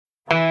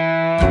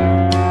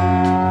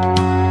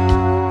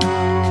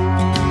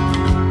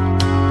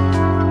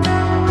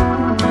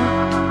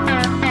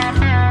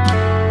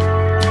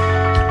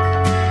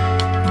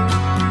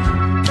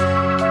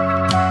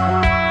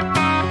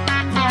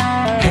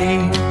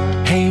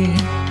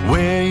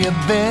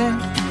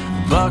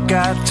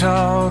Buckeye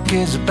Talk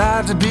is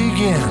about to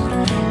begin.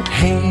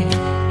 Hey,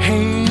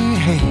 hey,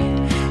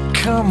 hey,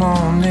 come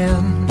on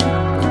in.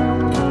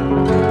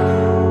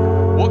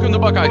 Welcome to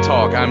Buckeye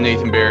Talk. I'm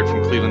Nathan Baird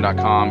from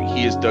Cleveland.com.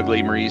 He is Doug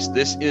Lesmerises.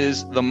 This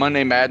is the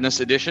Monday Madness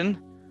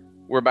edition.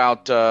 We're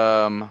about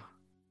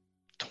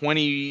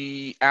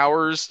 20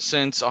 hours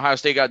since Ohio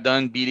State got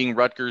done beating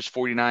Rutgers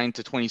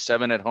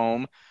 49-27 at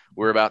home.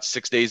 We're about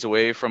 6 days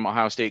away from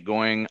Ohio State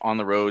going on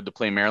the road to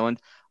play Maryland.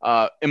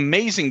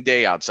 Amazing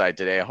day outside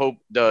today. I hope,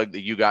 Doug,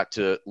 that you got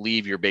to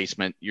leave your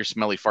basement, your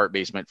smelly fart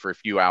basement, for a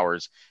few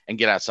hours and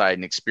get outside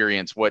and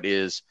experience what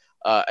is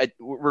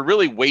we're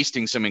really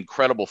wasting some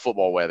incredible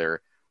football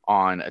weather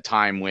on a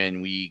time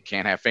when we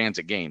can't have fans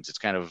at games. It's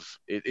kind of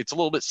it's a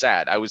little bit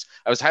sad. I was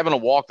having a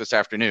walk this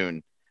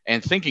afternoon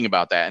and thinking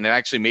about that, and it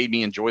actually made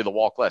me enjoy the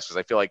walk less, because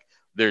I feel like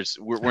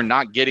we're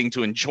not getting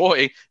to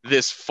enjoy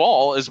this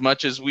fall as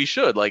much as we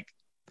should. Like,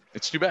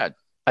 it's too bad.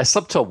 I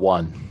slept till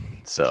 1,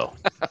 so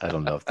I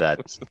don't know if that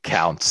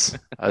counts.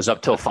 I was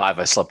up till 5.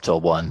 I slept till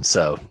 1,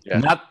 so yeah.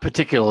 Not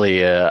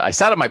particularly. I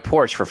sat on my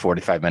porch for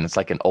 45 minutes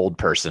like an old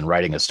person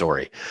writing a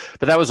story,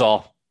 but that was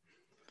all.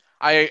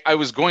 I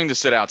was going to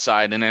sit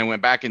outside, and then I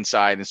went back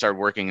inside and started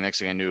working. The next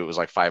thing I knew, it was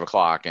like 5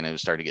 o'clock, and it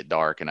was starting to get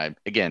dark. And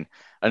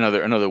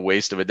another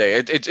waste of a day.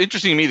 It's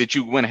interesting to me that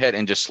you went ahead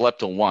and just slept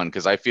till 1,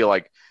 because I feel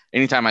like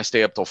anytime I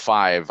stay up till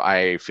 5,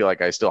 I feel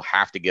like I still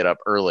have to get up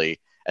early,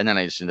 and then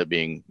I just end up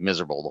being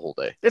miserable the whole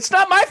day. It's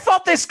not my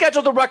fault they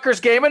scheduled the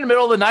Rutgers game in the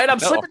middle of the night. I'm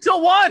sleeping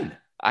till 1.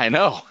 I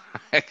know.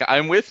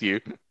 I'm with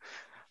you.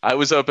 I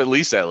was up at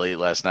least that late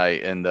last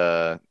night, and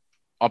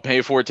I'll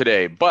pay for it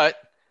today. But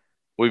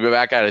we'll be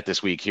back at it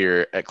this week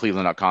here at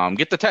Cleveland.com.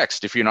 Get the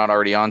text if you're not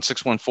already on,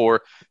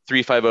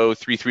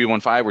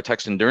 614-350-3315. We're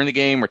texting during the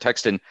game. We're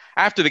texting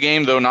after the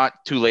game, though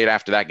not too late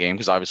after that game,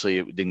 because obviously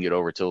it didn't get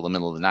over till the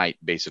middle of the night,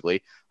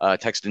 basically.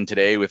 Texting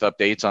today with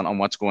updates on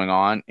what's going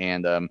on.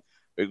 And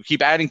we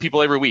keep adding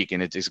people every week,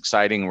 and it's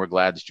exciting, and we're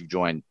glad that you've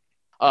joined.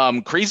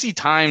 Crazy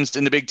times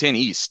in the Big Ten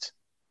East.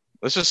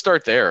 Let's just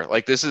start there.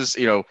 Like, this is,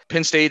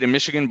 Penn State and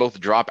Michigan both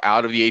drop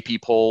out of the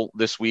AP poll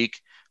this week.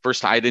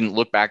 First, I didn't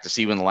look back to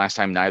see when the last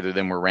time neither of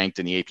them were ranked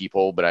in the AP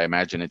poll, but I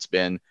imagine it's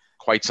been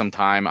quite some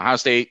time. Ohio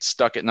State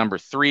stuck at number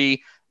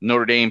 3.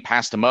 Notre Dame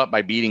passed them up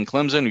by beating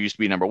Clemson, who used to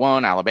be number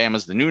 1.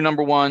 Alabama's the new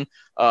number 1.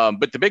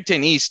 But the Big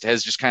Ten East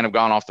has just kind of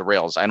gone off the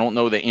rails. I don't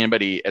know that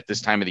anybody at this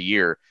time of the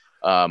year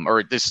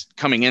or this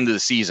coming into the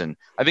season,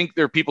 I think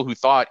there are people who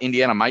thought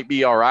Indiana might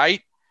be all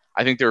right.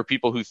 I think there are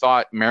people who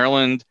thought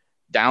Maryland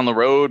down the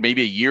road,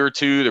 maybe a year or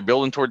two, they're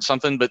building towards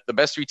something. But the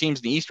best 3 teams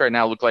in the East right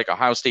now look like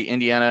Ohio State,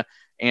 Indiana,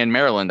 and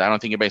Maryland. I don't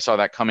think anybody saw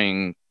that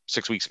coming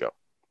 6 weeks ago.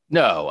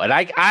 No, and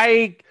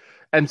I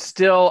am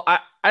still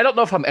I don't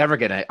know if I'm ever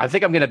gonna. I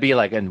think I'm gonna be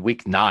like in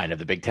week 9 of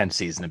the Big Ten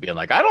season and being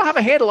like, I don't have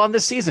a handle on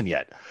this season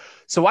yet,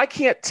 so I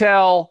can't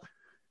tell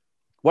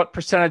what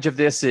percentage of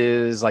this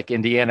is like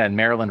Indiana and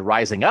Maryland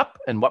rising up,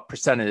 and what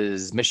percent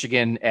is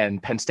Michigan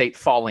and Penn State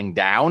falling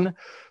down.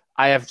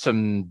 I have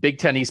some Big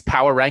Ten East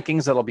power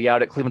rankings that'll be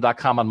out at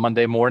Cleveland.com on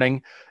Monday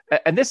morning.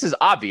 And this is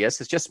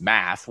obvious. It's just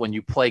math. When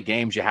you play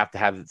games, you have to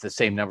have the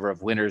same number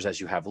of winners as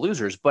you have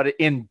losers. But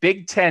in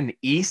Big Ten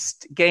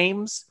East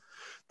games,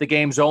 the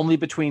games only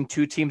between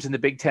 2 teams in the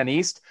Big Ten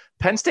East,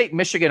 Penn State and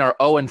Michigan are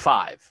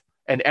 0-5,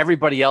 and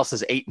everybody else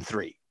is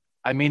 8-3.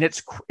 I mean,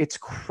 it's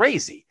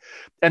crazy.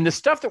 And the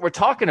stuff that we're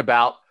talking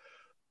about,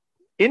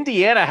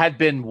 Indiana had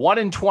been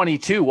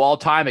 1-22 all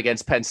time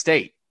against Penn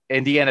State.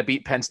 Indiana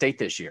beat Penn State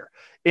this year.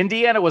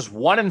 Indiana was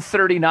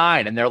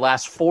 1-39 in their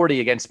last 40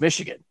 against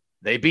Michigan.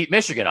 They beat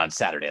Michigan on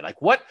Saturday.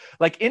 Like, what?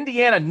 Like,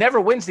 Indiana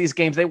never wins these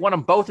games. They won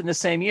them both in the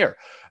same year.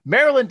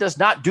 Maryland does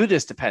not do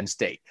this to Penn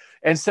State.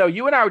 And so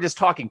you and I were just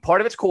talking,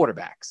 part of it's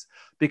quarterbacks.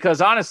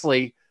 Because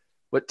honestly,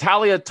 what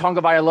Talia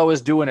Tagovailoa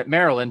is doing at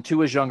Maryland, to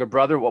his younger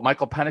brother, what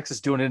Michael Penix is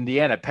doing in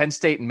Indiana, Penn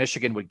State and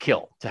Michigan would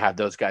kill to have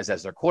those guys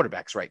as their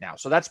quarterbacks right now.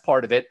 So that's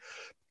part of it.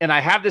 And I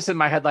have this in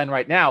my headline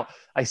right now.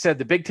 I said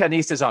the Big Ten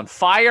East is on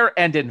fire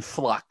and in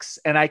flux.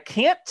 And I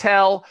can't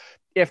tell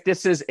if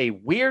this is a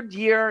weird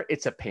year,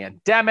 it's a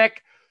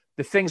pandemic,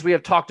 the things we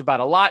have talked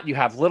about a lot. You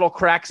have little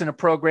cracks in a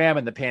program,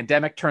 and the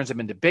pandemic turns them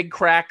into big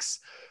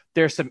cracks.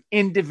 There's some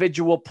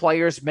individual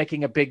players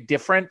making a big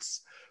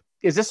difference.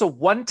 Is this a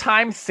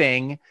one-time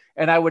thing?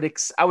 And I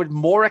would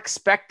more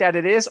expect that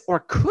it is, or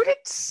could it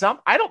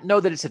I don't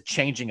know that it's a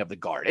changing of the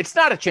guard. It's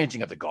not a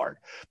changing of the guard.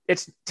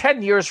 It's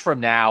 10 years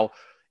from now.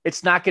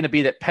 It's not going to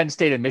be that Penn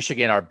State and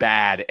Michigan are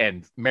bad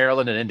and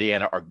Maryland and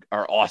Indiana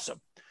are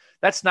awesome.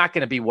 That's not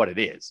going to be what it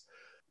is.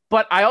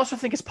 But I also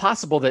think it's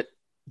possible that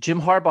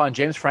Jim Harbaugh and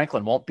James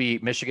Franklin won't be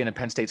Michigan and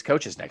Penn State's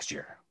coaches next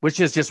year, which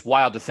is just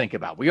wild to think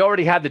about. We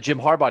already had the Jim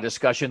Harbaugh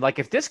discussion. Like,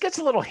 if this gets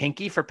a little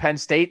hinky for Penn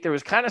State, there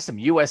was kind of some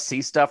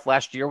USC stuff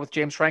last year with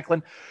James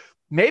Franklin.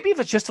 Maybe if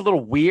it's just a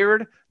little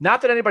weird,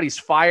 not that anybody's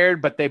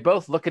fired, but they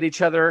both look at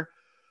each other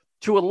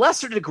to a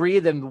lesser degree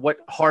than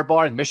what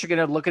Harbaugh and Michigan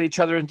would look at each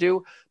other and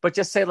do, but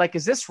just say, like,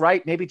 is this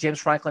right? Maybe James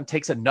Franklin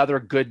takes another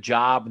good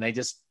job and they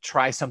just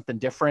try something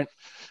different.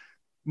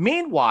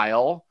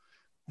 Meanwhile,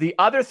 the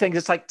other things,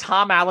 it's like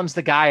Tom Allen's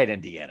the guy at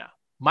Indiana.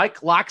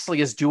 Mike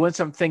Loxley is doing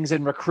some things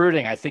in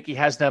recruiting. I think he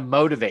has them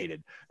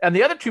motivated. And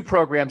the other two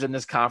programs in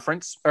this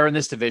conference or in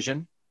this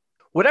division,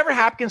 whatever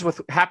happens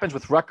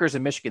with Rutgers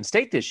and Michigan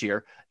State this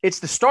year, it's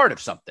the start of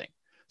something.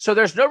 So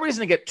there's no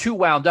reason to get too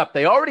wound up.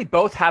 They already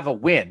both have a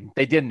win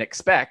they didn't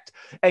expect.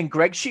 And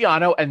Greg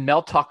Schiano and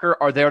Mel Tucker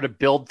are there to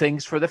build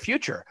things for the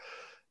future.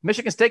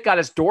 Michigan State got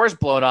its doors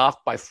blown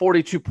off by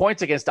 42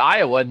 points against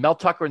Iowa, and Mel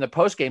Tucker in the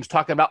postgame's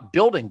talking about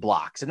building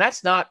blocks. And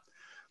that's not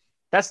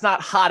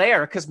hot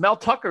air, because Mel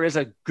Tucker is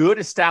a good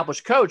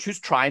established coach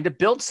who's trying to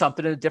build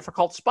something in a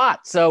difficult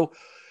spot. So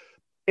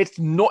it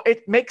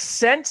makes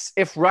sense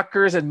if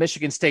Rutgers and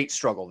Michigan State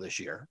struggle this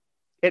year.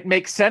 It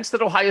makes sense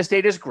that Ohio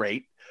State is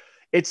great.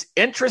 It's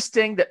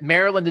interesting that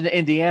Maryland and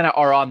Indiana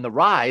are on the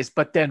rise,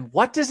 but then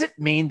what does it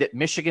mean that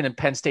Michigan and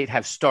Penn State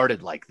have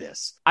started like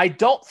this? I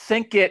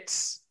think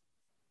it's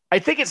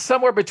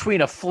somewhere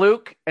between a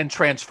fluke and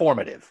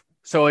transformative.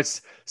 So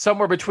it's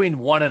somewhere between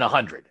 1 and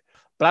 100.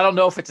 But I don't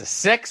know if it's a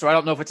 6 or I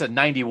don't know if it's a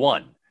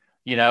 91.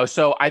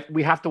 So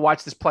we have to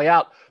watch this play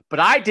out.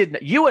 But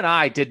you and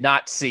I did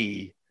not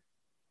see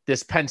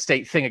this Penn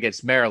State thing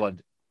against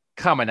Maryland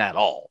coming at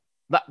all.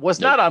 That was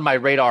not on my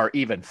radar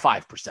even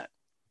 5%.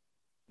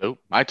 Nope.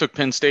 I took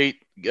Penn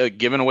State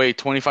giving away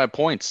 25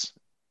 points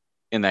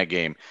in that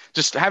game.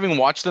 Just having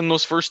watched them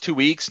those first 2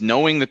 weeks,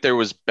 knowing that there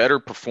was better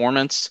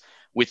performance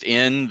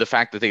within the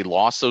fact that they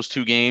lost those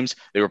 2 games.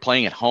 They were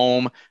playing at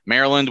home.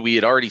 Maryland, we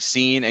had already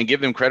seen, and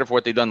give them credit for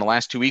what they've done the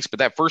last 2 weeks. But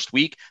that first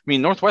week,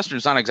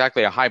 Northwestern's not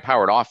exactly a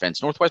high-powered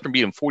offense. Northwestern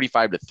beat them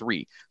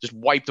 45-3, just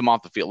wiped them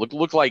off the field.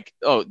 Looked like,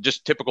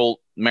 just typical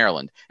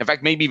Maryland. In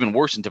fact, maybe even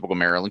worse than typical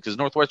Maryland, because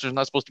Northwestern's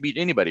not supposed to beat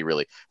anybody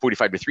really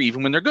 45-3,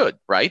 even when they're good,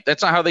 right?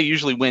 That's not how they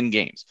usually win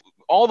games.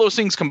 All those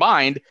things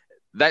combined,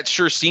 that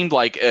sure seemed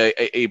like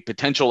a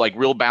potential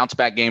real bounce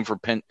back game for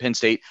Penn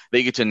State.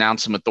 They get to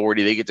announce some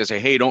authority. They get to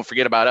say, hey, don't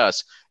forget about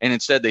us. And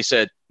instead they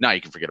said, no,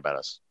 you can forget about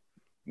us.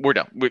 We're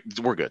done.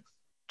 We're good.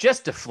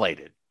 Just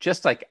deflated,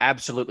 just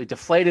absolutely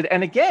deflated.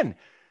 And again,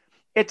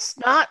 it's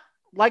not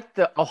like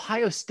the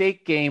Ohio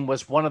State game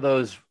was one of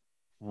those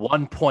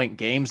 1-point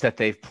games that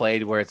they've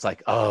played where it's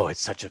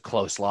it's such a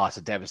close loss,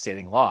 a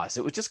devastating loss.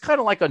 It was just kind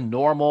of like a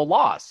normal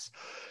loss.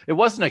 It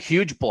wasn't a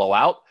huge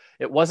blowout.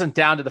 It wasn't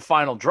down to the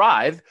final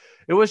drive.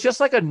 It was just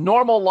like a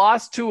normal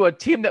loss to a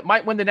team that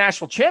might win the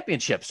national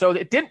championship. So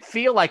it didn't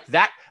feel like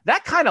that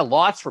kind of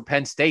loss for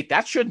Penn State.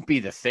 That shouldn't be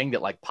the thing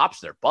that pops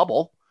their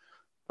bubble.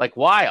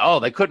 Why? Oh,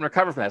 they couldn't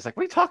recover from that. It's what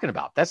are you talking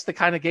about? That's the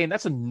kind of game.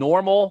 That's a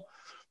normal.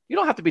 You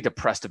don't have to be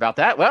depressed about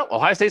that. Well,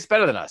 Ohio State's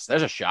better than us.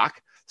 There's a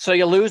shock. So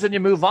you lose and you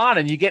move on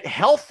and you get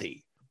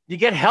healthy. You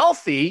get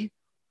healthy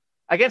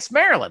against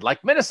Maryland.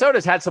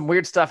 Minnesota's had some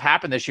weird stuff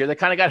happen this year. They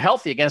kind of got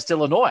healthy against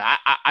Illinois.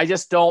 I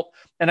just don't.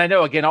 And I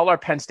know, again, all our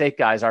Penn State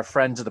guys, our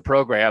friends of the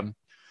program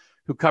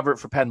who cover it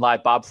for Penn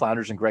Live, Bob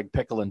Flounders and Greg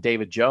Pickle and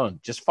David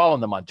Jones, just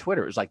following them on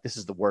Twitter. It was this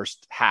is the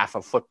worst half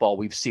of football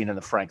we've seen in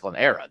the Franklin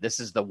era. This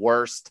is the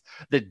worst,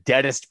 the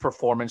deadest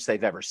performance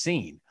they've ever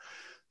seen.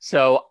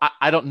 So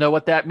I don't know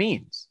what that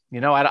means.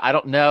 I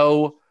don't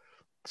know.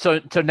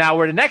 So now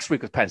we're to next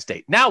week with Penn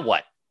State. Now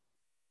what?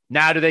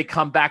 Now, do they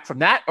come back from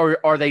that, or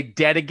are they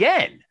dead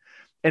again?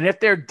 And if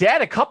they're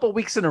dead a couple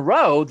weeks in a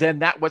row, then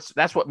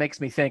that's what makes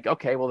me think,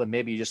 okay, well, then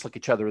maybe you just look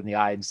each other in the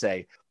eye and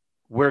say,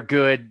 we're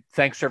good.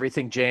 Thanks for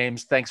everything,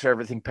 James. Thanks for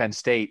everything, Penn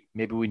State.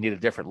 Maybe we need a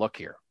different look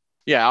here.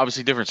 Yeah,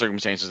 obviously different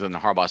circumstances than the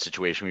Harbaugh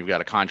situation. We've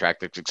got a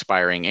contract that's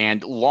expiring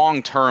and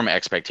long-term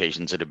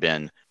expectations that have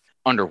been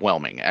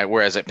underwhelming.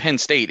 Whereas at Penn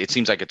State, it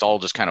seems like it's all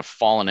just kind of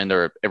fallen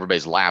into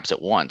everybody's laps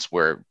at once,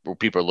 where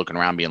people are looking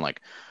around being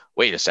like,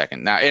 wait a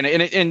second. Now,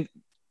 and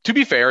to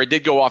be fair, it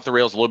did go off the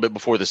rails a little bit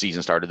before the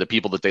season started. The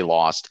people that they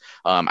lost,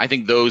 I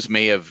think those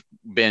may have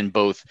been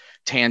both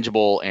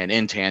tangible and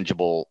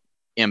intangible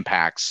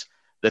impacts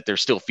that they're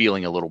still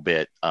feeling a little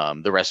bit.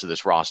 The rest of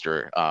this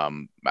roster,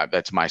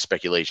 that's my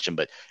speculation,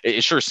 but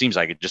it sure seems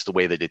like it, just the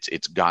way that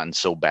it's gotten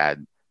so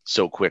bad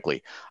so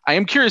quickly. I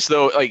am curious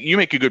though, you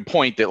make a good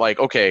point that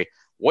okay,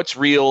 what's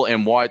real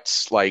and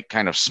what's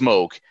kind of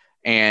smoke,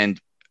 and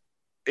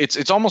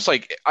it's almost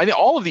like I think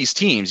all of these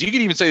teams, you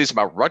could even say this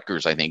about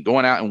Rutgers, I think,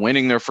 going out and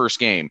winning their first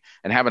game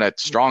and having a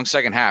strong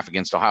second half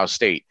against Ohio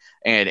State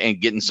and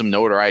getting some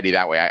notoriety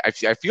that way.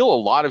 I feel a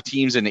lot of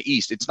teams in the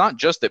East, it's not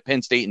just that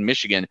Penn State and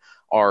Michigan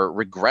are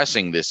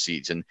regressing this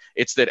season.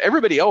 It's that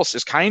everybody else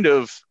is kind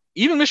of,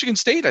 even Michigan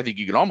State, I think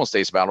you can almost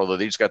taste about, although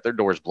they just got their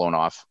doors blown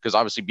off because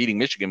obviously beating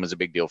Michigan was a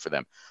big deal for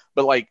them.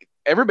 But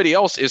everybody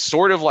else is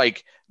sort of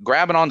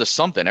grabbing onto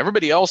something.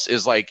 Everybody else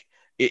is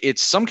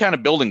it's some kind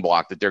of building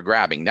block that they're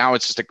grabbing. Now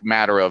it's just a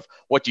matter of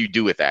what do you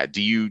do with that?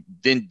 Do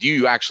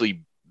you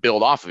actually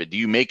build off of it? Do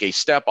you make a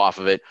step off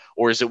of it?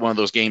 Or is it one of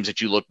those games that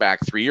you look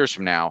back 3 years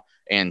from now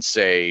and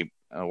say,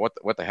 what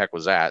the heck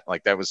was that?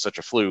 That was such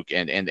a fluke,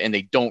 and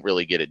they don't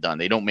really get it done.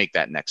 They don't make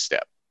that next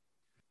step.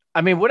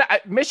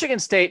 Michigan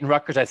State and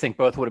Rutgers, I think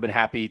both would have been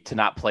happy to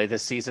not play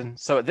this season.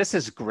 So this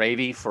is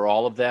gravy for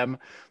all of them.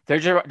 They're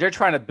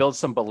trying to build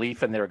some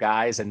belief in their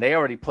guys, and they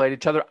already played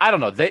each other. I don't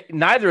know.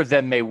 Neither of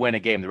them may win a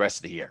game the rest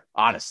of the year,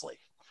 honestly.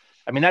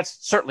 That's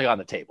certainly on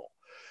the table.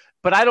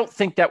 but I don't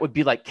think that would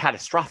be like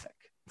catastrophic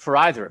for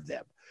either of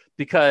them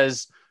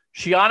because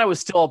Schiano was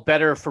still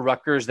better for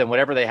Rutgers than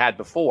whatever they had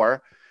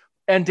before.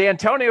 And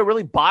D'Antonio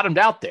really bottomed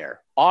out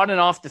there on and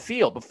off the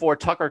field before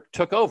Tucker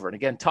took over. And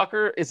again,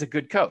 Tucker is a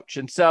good coach.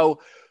 And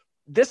so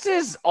this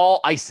is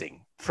all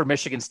icing for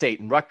Michigan State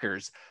and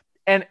Rutgers.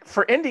 And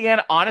for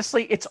Indiana,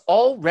 honestly, it's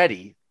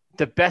already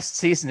the best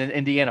season in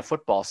Indiana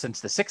football since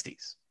the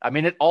 60s. I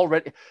mean, it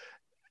already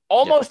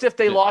almost if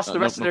they lost the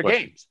rest of their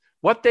games.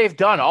 What they've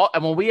done,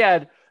 and when we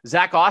had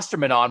Zach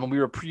Osterman on, when we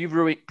were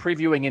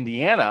previewing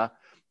Indiana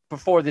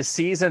before this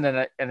season,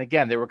 and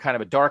again, they were kind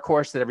of a dark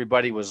horse that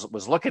everybody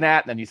was looking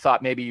at, and then you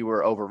thought maybe you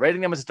were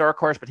overrating them as a dark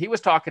horse, but he was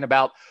talking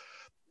about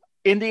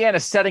Indiana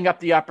setting up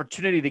the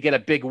opportunity to get a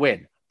big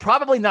win.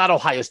 Probably not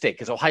Ohio State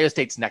because Ohio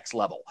State's next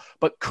level,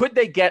 but could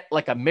they get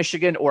like a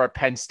Michigan or a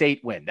Penn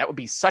State win? That would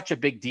be such a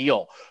big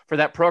deal for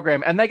that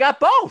program. And they got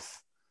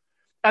both.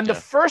 And the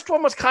first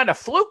one was kind of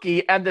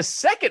fluky, and the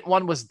second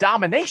one was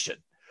domination.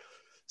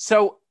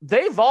 So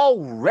they've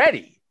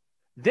already,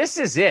 this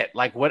is it.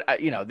 Like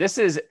this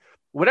is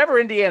whatever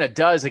Indiana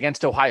does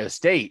against Ohio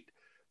State,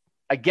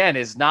 again,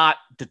 is not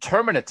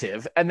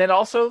determinative. And then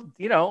also,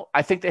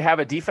 I think they have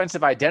a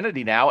defensive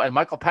identity now, and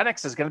Michael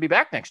Penix is going to be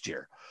back next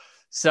year.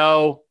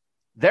 So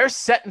they're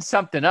setting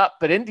something up,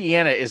 but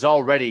Indiana is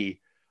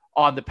already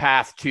on the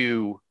path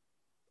to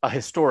a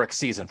historic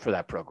season for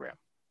that program.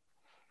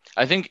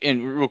 I think,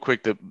 and real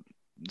quick,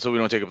 so we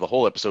don't take up the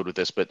whole episode with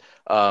this, but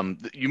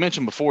you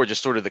mentioned before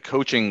just sort of the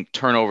coaching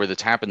turnover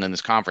that's happened in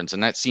this conference,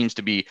 and that seems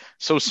to be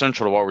so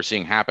central to what we're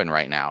seeing happen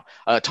right now.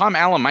 Tom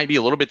Allen might be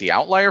a little bit the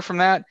outlier from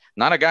that,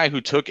 not a guy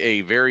who took a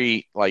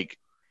very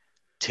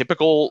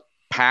typical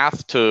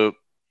path to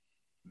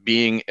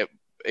being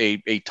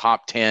a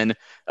top 10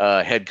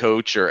 head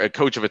coach or a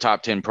coach of a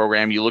top 10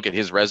 program. You look at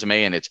his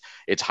resume and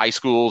it's high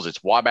schools,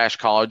 it's Wabash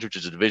College, which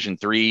is a Division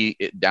III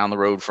down the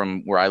road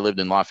from where I lived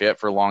in Lafayette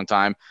for a long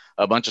time,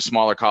 a bunch of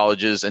smaller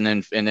colleges, and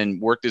then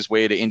worked his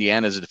way to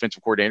Indiana as a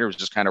defensive coordinator. It was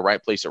just kind of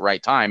right place at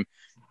right time.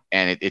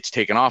 And it's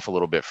taken off a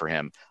little bit for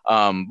him.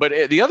 But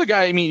the other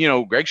guy,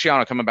 Greg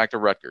Schiano coming back to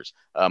Rutgers,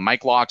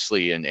 Mike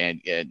Locksley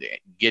and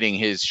getting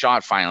his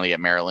shot finally at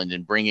Maryland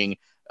and bringing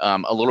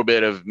a little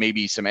bit of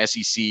maybe some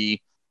SEC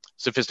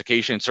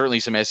sophistication, certainly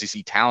some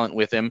SEC talent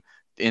with him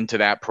into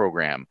that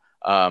program.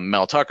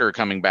 Mel Tucker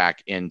coming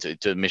back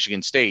into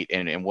Michigan State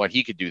and what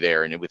he could do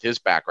there and with his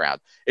background.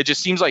 It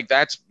just seems like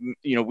that's,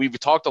 we've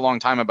talked a long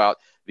time about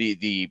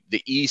the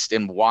East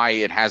and why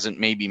it hasn't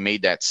maybe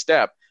made that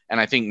step. And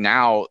I think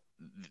now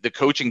the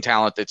coaching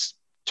talent that's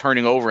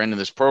turning over into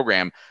this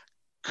program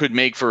could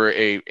make for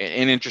an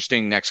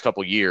interesting next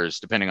couple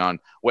years, depending on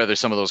whether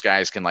some of those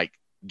guys can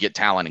get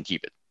talent and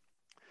keep it.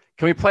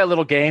 Can we play a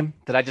little game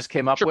that I just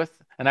came up Sure. with?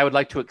 And I would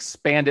like to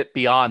expand it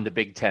beyond the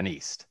Big Ten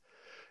East.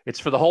 It's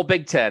for the whole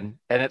Big Ten,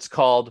 and it's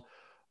called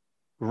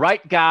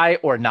Right Guy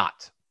or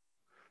Not.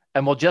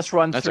 And we'll just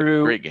run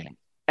through a great game.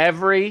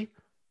 Every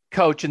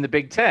coach in the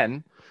Big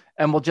Ten,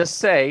 and we'll just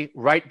say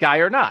right guy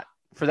or not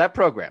for that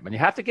program. And you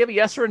have to give a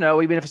yes or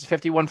no, even if it's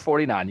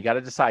 51-49. You got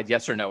to decide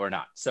yes or no or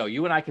not. So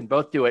you and I can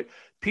both do it.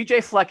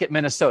 PJ Fleck at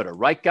Minnesota,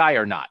 right guy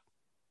or not?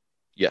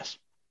 Yes.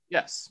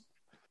 Yes.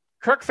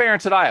 Kirk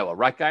Ferentz at Iowa,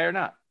 right guy or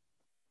not?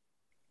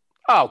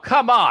 Oh,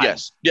 come on.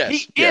 Yes.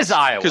 He is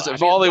Iowa. Because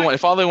if all they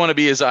want to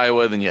be is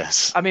Iowa, then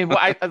yes. I mean,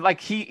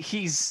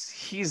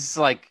 he's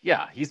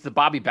the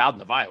Bobby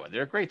Bowden of Iowa.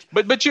 They're great.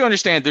 But you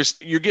understand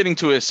you're getting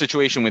to a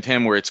situation with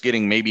him where it's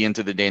getting maybe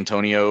into the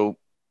D'Antonio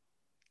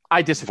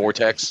I disagree.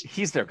 vortex.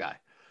 He's their guy.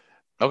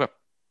 Okay.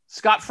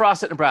 Scott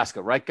Frost at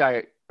Nebraska, right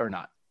guy or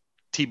not?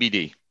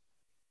 TBD.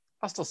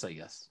 I'll still say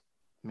yes.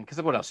 I mean,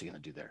 because what else are you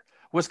going to do there?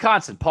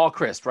 Wisconsin, Paul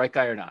Chryst, right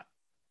guy or not?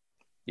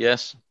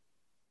 Yes.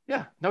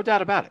 Yeah, no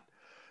doubt about it.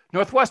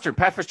 Northwestern,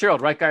 Pat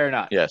Fitzgerald, right guy or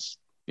not? Yes.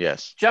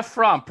 Jeff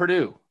Brom,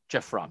 Purdue,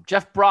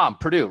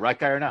 right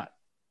guy or not?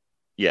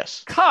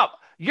 Yes.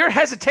 Your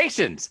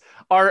hesitations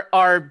are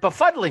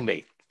befuddling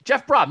me.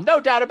 Jeff Brom, no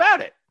doubt about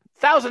it.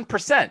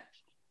 1,000%.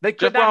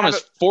 Jeff Brom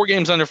is 4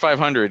 games under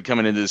 500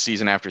 coming into the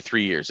season after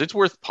 3 years. It's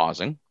worth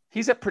pausing.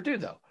 He's at Purdue,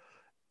 though.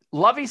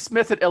 Lovie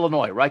Smith at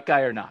Illinois, right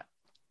guy or not?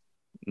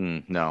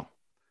 No.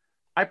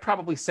 I'd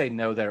probably say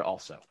no there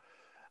also.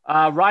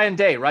 Ryan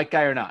Day, right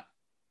guy or not?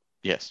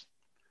 Yes.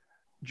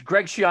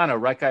 Greg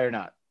Schiano, right guy or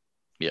not?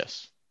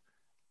 Yes.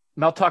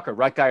 Mel Tucker,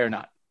 right guy or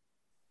not?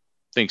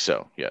 Think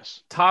so,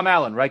 yes. Tom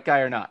Allen, right guy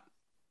or not?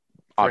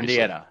 For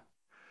Obviously. Indiana.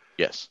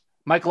 Yes.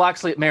 Mike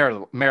Locksley at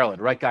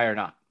Maryland, right guy or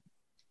not?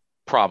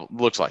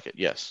 Looks like it,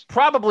 yes.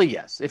 Probably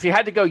yes. If you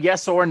had to go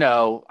yes or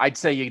no, I'd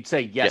say you'd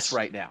say yes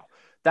right now.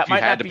 That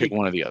might not be pick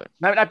one or the other.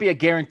 Might not be a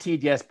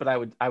guaranteed yes, but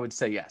I would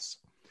say yes.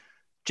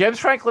 James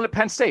Franklin at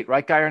Penn State,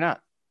 right guy or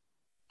not?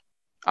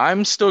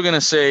 I'm still going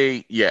to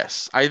say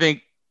yes. I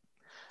think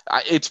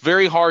it's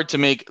very hard to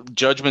make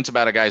judgments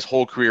about a guy's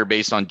whole career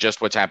based on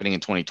just what's happening in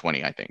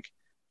 2020, I think.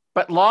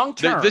 But long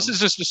term, this is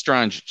just a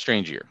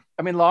strange year.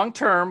 I mean, long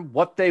term,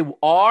 what they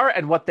are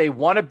and what they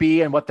want to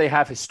be and what they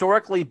have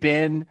historically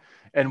been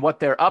and what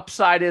their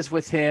upside is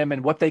with him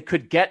and what they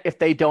could get if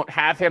they don't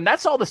have him.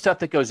 That's all the stuff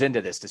that goes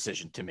into this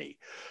decision to me.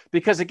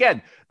 Because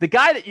again, the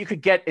guy that you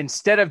could get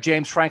instead of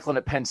James Franklin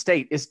at Penn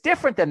State is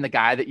different than the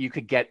guy that you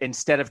could get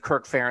instead of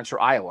Kirk Ferentz for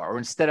Iowa, or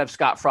instead of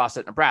Scott Frost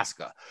at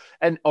Nebraska,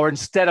 or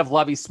instead of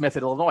Lovie Smith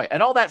at Illinois.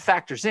 And all that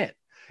factors in.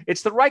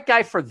 It's the right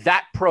guy for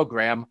that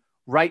program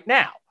right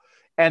now.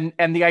 And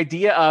the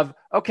idea of,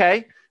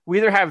 okay, we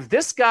either have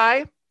this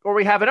guy or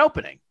we have an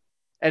opening,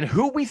 and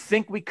who we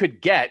think we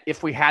could get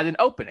if we had an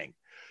opening.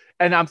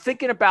 And I'm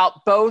thinking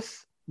about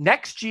both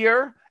next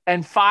year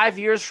and 5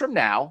 years from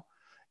now.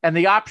 And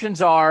the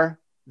options are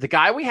the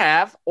guy we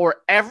have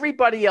or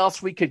everybody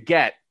else we could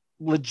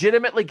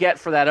legitimately get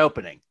for that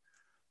opening.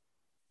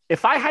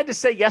 If I had to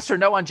say yes or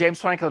no on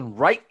James Franklin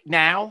right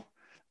now,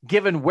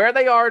 given where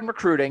they are in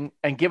recruiting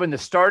and given the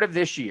start of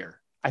this year,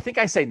 I think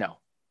I say no.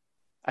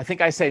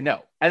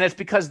 And it's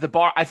because the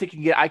bar, I think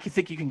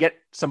you can get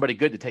somebody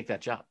good to take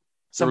that job.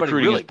 Somebody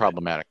recruiting really is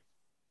problematic.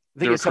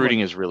 The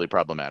recruiting is really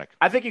problematic.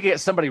 I think you get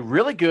somebody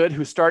really good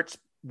who starts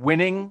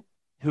winning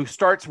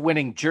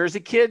Jersey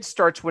kids,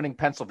 starts winning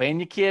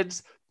Pennsylvania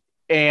kids,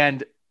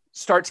 and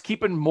starts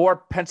keeping more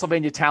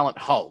Pennsylvania talent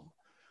home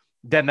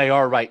than they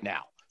are right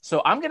now.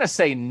 So I'm going to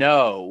say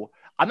no.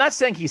 I'm not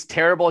saying he's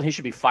terrible and he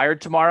should be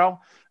fired tomorrow.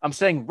 I'm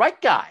saying right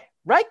guy,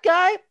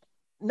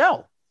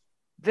 no.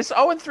 This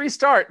 0-3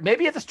 start,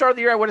 maybe at the start of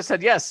the year I would have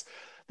said yes.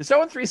 This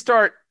 0-3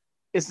 start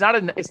is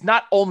it's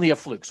not only a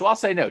fluke. So I'll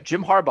say no.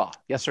 Jim Harbaugh,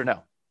 yes or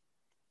no?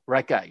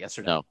 Right guy, yes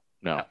or no?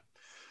 No.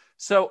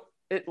 So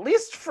at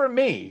least for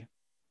me,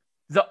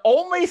 the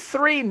only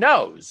 3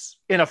 no's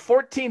in a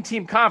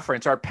 14-team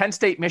conference are Penn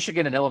State,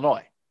 Michigan, and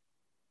Illinois.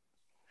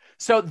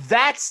 So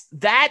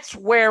that's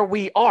where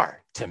we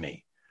are to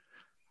me.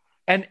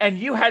 And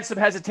you had some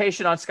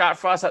hesitation on Scott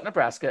Frost at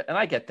Nebraska, and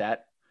I get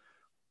that.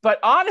 But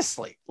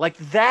honestly, like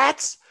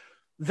that's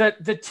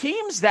the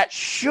teams that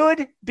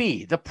should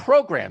be the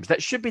programs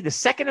that should be the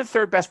second and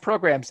third best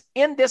programs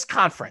in this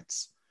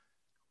conference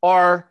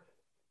are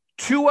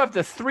 2 of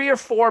the 3 or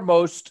 4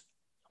 most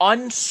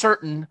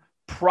uncertain,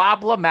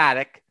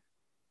 problematic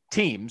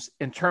teams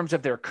in terms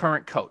of their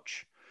current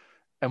coach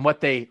and what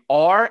they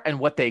are and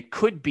what they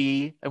could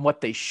be and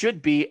what they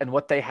should be and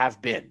what they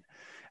have been.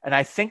 And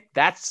I think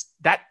that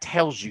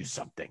tells you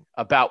something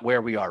about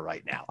where we are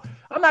right now.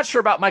 I'm not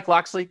sure about Mike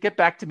Locksley. Get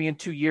back to me in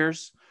 2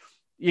 years.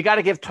 You got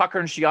to give Tucker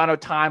and Schiano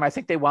time. I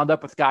think they wound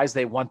up with guys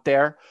they want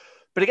there.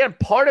 But again,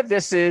 part of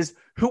this is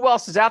who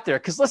else is out there?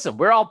 Because listen,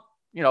 we're all,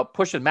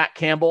 pushing Matt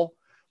Campbell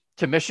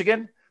to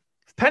Michigan.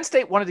 If Penn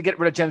State wanted to get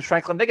rid of James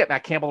Franklin, they get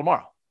Matt Campbell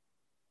tomorrow.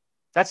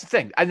 That's the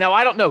thing. And now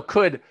I don't know,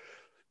 could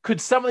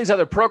some of these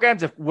other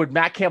programs, would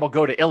Matt Campbell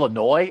go to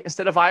Illinois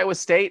instead of Iowa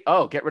State?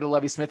 Oh, get rid of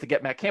Lovie Smith and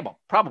get Matt Campbell.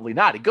 Probably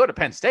not. He'd go to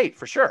Penn State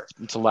for sure.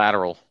 It's a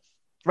lateral.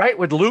 Right?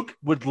 Would Luke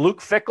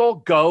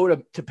Fickell go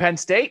to Penn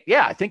State?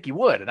 Yeah, I think he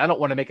would. And I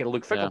don't want to make it a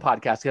Luke Fickell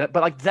podcast,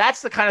 but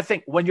that's the kind of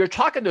thing. When you're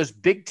talking those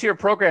big tier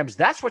programs,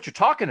 that's what you're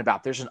talking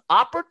about. There's an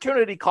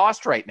opportunity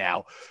cost right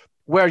now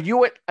where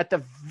you at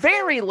the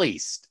very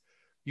least,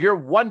 you're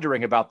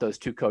wondering about those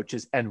 2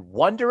 coaches and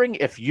wondering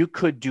if you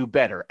could do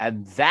better.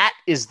 And that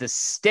is the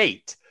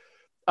state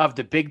of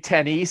the Big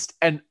Ten East.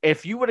 And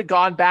if you would have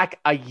gone back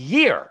a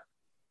year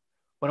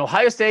when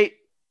Ohio State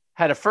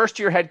had a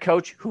first-year head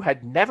coach who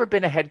had never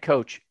been a head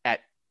coach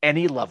at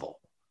any level,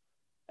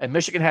 and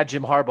Michigan had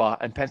Jim Harbaugh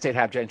and Penn State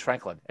had James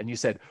Franklin, and you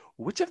said,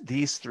 which of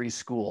these 3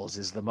 schools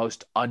is the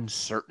most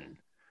uncertain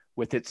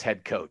with its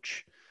head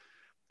coach?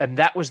 And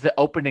that was the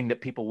opening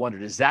that people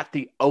wondered. Is that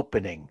the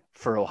opening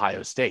for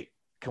Ohio State?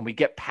 Can we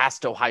get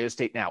past Ohio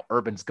State now?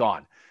 Urban's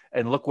gone.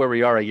 And look where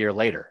we are a year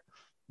later.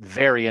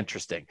 Very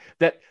interesting.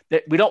 That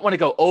we don't want to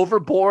go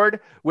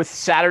overboard with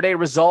Saturday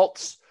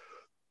results,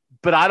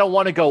 but I don't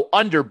want to go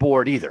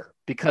underboard either,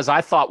 because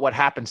I thought what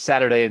happened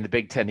Saturday in the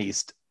Big Ten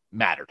East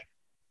mattered.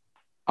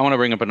 I want to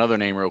bring up another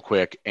name real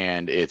quick,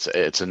 and it's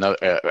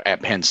another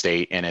at Penn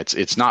State, and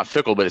it's not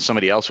Fickell, but it's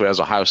somebody else who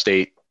has Ohio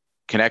State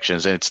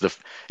connections, and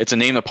it's a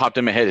name that popped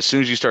in my head as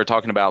soon as you started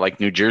talking about like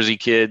New Jersey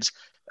kids,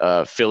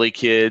 Philly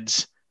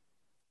kids.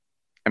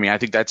 I mean, I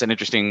think that's an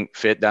interesting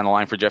fit down the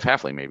line for Jeff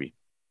Hafley, maybe,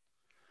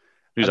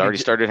 who's already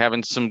started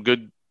having some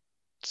good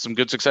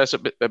success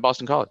at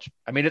Boston College.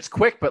 I mean, it's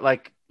quick, but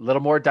like a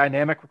little more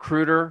dynamic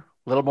recruiter,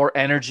 a little more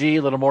energy,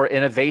 a little more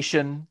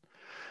innovation.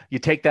 You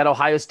take that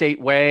Ohio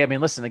State way. I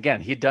mean, listen, again,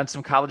 he'd done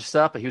some college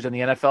stuff, but he was in the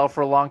NFL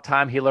for a long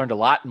time. He learned a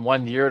lot in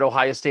 1 year at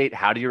Ohio State.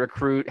 How do you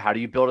recruit? How do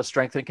you build a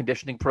strength and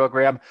conditioning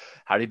program?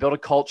 How do you build a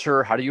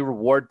culture? How do you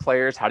reward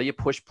players? How do you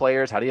push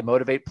players? How do you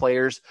motivate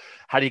players?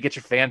 How do you get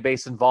your fan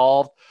base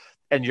involved?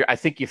 And I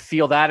think you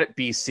feel that at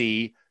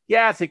BC.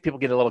 Yeah, I think people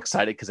get a little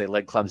excited because they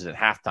led Clemson at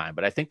halftime,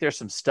 but I think there's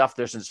some stuff,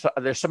 there's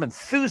some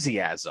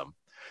enthusiasm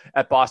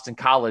at Boston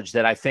College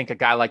that I think a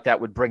guy like that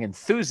would bring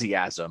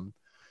enthusiasm.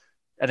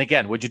 And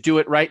again, would you do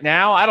it right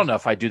now? I don't know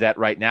if I do that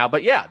right now,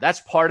 but yeah,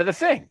 that's part of the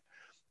thing.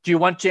 Do you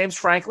want James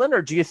Franklin, or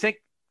would you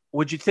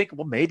think,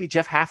 well, maybe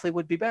Jeff Hafley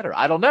would be better?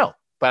 I don't know,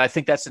 but I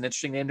think that's an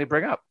interesting name to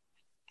bring up.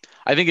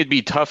 I think it'd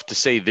be tough to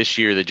say this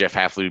year that Jeff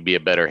Hafley would be a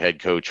better head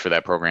coach for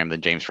that program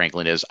than James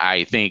Franklin is.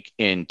 I think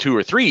in 2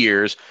 or 3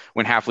 years,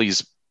 when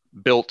Hafley's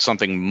built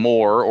something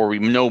more, or we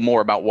know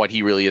more about what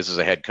he really is as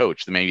a head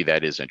coach, then maybe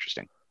that is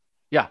interesting.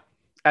 Yeah.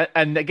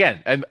 And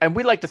again, and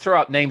we like to throw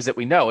out names that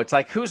we know. It's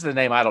like, who's the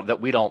name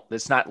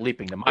that's not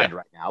leaping to mind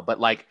right now, but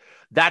like,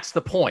 that's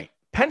the point.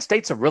 Penn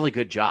State's a really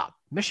good job.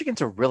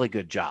 Michigan's a really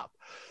good job.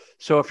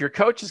 So if your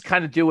coach is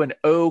kind of doing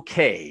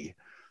okay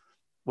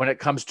when it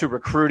comes to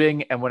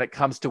recruiting and when it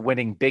comes to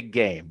winning big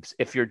games,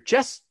 if you're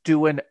just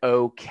doing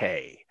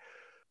okay,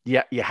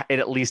 yeah, it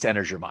at least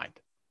enters your mind.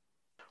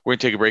 We're going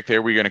to take a break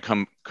there. We're going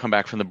to come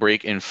back from the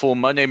break in full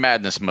Monday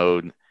Madness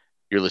mode.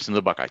 You're listening to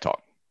the Buckeye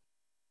Talk.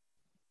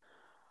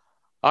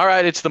 All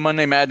right, it's the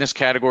Monday Madness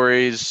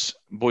categories.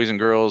 Boys and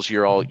girls,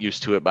 you're all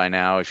used to it by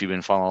now if you've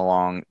been following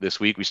along this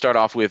week. We start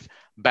off with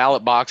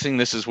ballot boxing.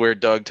 This is where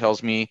Doug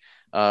tells me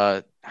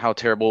how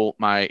terrible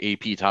my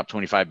AP Top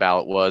 25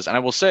 ballot was. And I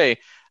will say,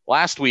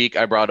 last week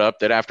I brought up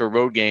that after a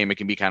road game, it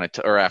can be kind of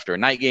or after a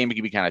night game, it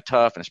can be kind of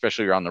tough, and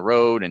especially you're on the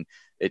road, and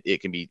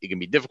it can be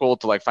difficult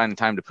to like find the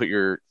time to put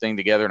your thing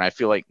together. And I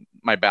feel like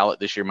my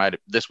ballot this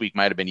week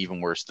might have been even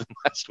worse than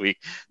last week.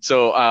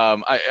 So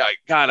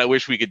I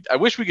wish we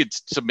could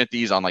submit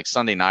these on like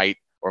Sunday night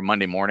or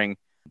Monday morning,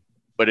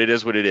 but it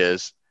is what it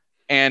is.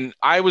 And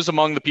I was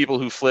among the people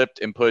who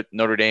flipped and put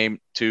Notre Dame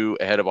 2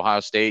 ahead of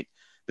Ohio State.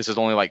 This is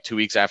only like 2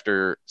 weeks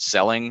after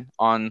selling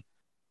on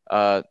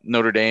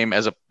Notre Dame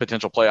as a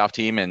potential playoff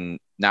team, and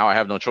now I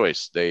have no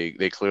choice. They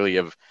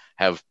clearly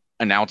have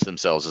announced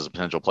themselves as a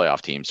potential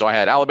playoff team. So I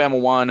had Alabama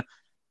 1,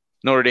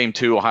 Notre Dame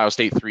 2, Ohio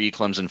State 3,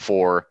 Clemson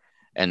 4,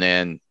 and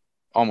then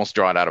almost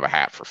draw it out of a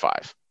hat for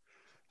 5.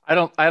 I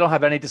don't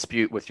have any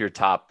dispute with your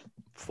top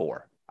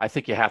 4. I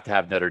think you have to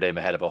have Notre Dame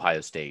ahead of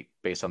Ohio State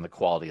based on the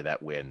quality of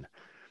that win,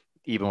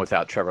 even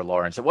without Trevor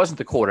Lawrence. It wasn't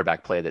the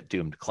quarterback play that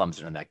doomed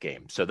Clemson in that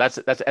game. So that's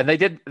and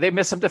they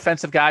missed some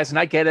defensive guys, and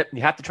I get it. And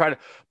you have to try to,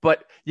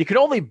 but you can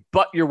only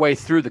butt your way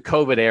through the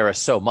COVID era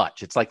so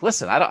much. It's like,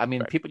 listen,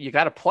 people, you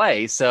got to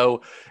play.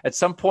 So at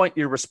some point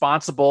you're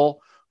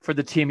responsible for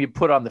the team you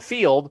put on the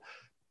field.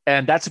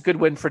 And that's a good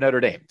win for Notre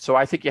Dame. So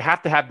I think you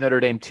have to have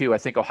Notre Dame 2. I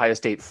think Ohio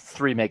State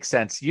 3 makes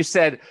sense. You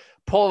said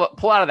pull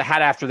out of the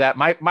hat after that.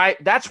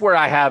 That's where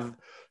I have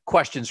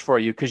questions for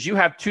you, because you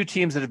have 2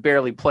 teams that have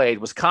barely played,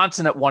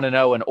 Wisconsin at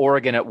 1-0 and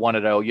Oregon at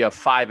 1-0. You have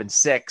 5 and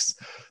 6.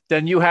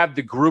 Then you have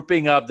the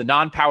grouping of the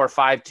non-Power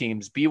 5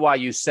 teams,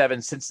 BYU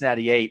 7,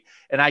 Cincinnati 8.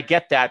 And I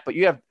get that, but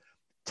you have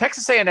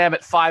Texas A&M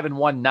at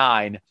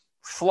 5-1-9,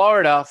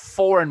 Florida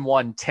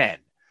 4-1-10.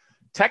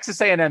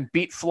 Texas A&M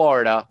beat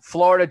Florida.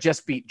 Florida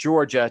just beat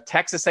Georgia.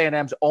 Texas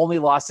A&M's only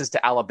losses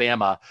to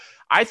Alabama.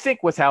 I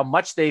think with how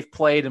much they've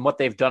played and what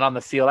they've done on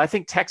the field, I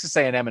think Texas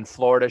A&M and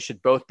Florida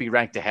should both be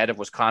ranked ahead of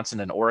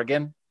Wisconsin and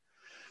Oregon.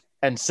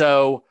 And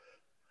so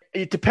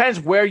it depends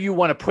where you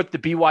want to put the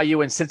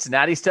BYU and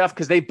Cincinnati stuff,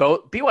 because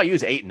BYU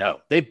is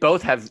 8-0. They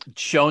both have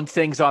shown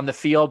things on the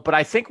field, but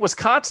I think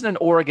Wisconsin and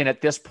Oregon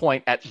at this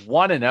point at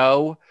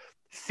 1-0,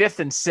 5th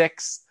and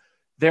 6th,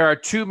 there are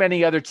too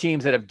many other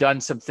teams that have done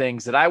some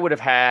things that I would have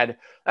had.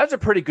 That's a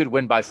pretty good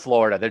win by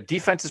Florida. Their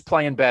defense is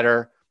playing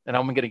better, and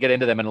I'm going to get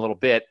into them in a little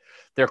bit.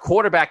 Their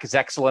quarterback is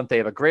excellent. They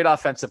have a great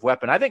offensive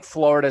weapon. I think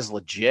Florida is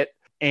legit.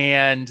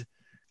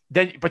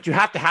 But you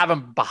have to have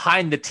them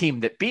behind the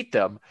team that beat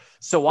them.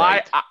 So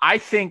right. I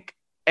think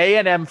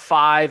A&M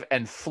 5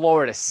 and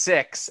Florida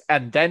 6,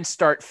 and then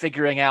start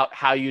figuring out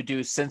how you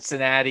do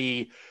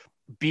Cincinnati,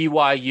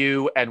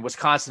 BYU, and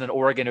Wisconsin and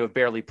Oregon, who have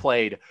barely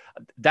played.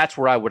 That's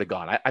where I would have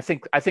gone. I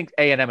think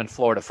A&M and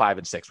Florida 5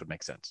 and 6 would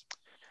make sense.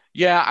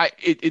 Yeah,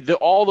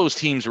 all those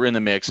teams were in the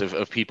mix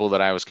of people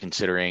that I was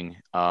considering.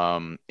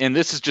 And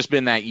this has just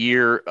been that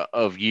year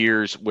of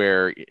years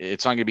where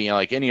it's not going to be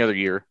like any other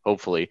year,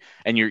 hopefully.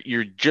 And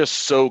you're just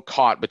so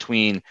caught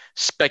between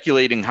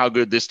speculating how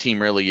good this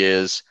team really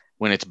is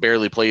when it's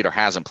barely played or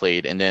hasn't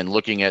played, and then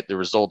looking at the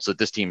results that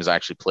this team has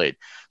actually played.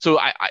 So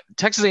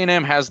Texas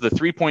A&M has the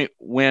 3-point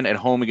win at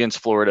home against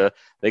Florida.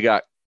 They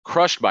got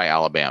crushed by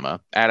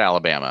Alabama at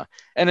Alabama.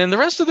 And then the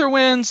rest of their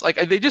wins, like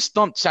they just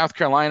thumped South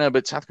Carolina,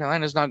 but South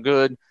Carolina's not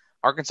good.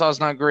 Arkansas is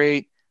not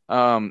great.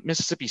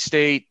 Mississippi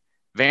State,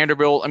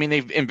 Vanderbilt. I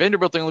mean,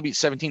 Vanderbilt, they only beat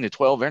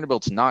 17-12.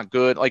 Vanderbilt's not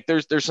good. Like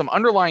there's some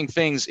underlying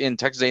things in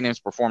Texas A&M's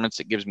performance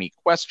that gives me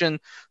question.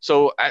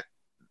 So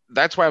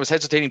that's why I was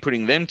hesitating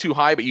putting them too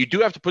high, but you do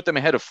have to put them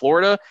ahead of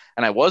Florida.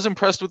 And I was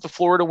impressed with the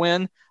Florida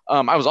win.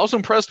 I was also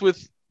impressed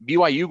with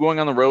BYU going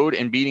on the road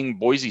and beating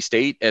Boise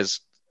State as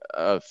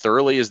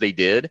thoroughly as they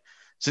did.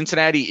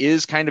 Cincinnati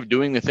is kind of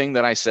doing the thing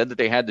that I said that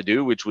they had to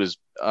do, which was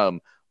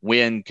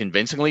win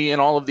convincingly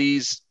in all of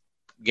these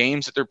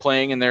games that they're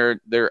playing in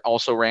their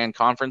also ran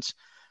conference.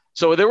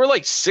 So there were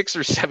like 6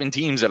 or 7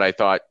 teams that I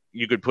thought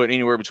you could put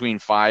anywhere between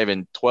 5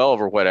 and 12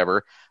 or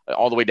whatever,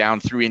 all the way down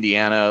through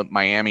Indiana,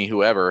 Miami,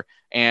 whoever.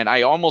 And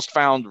I almost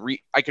found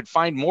I could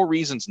find more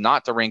reasons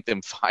not to rank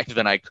them 5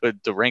 than I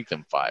could to rank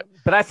them 5.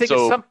 But I think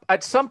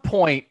at some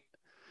point,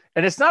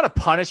 and it's not a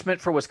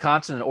punishment for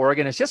Wisconsin and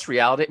Oregon, it's just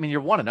reality. I mean,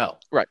 you're 1-0.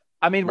 Right.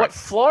 I mean, Right. what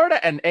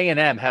Florida and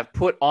A&M have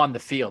put on the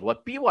field,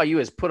 what BYU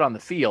has put on the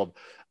field,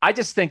 I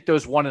just think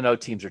those 1-0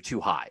 teams are too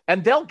high,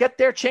 and they'll get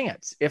their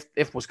chance.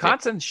 If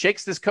Wisconsin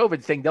shakes this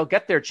COVID thing, they'll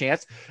get their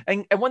chance.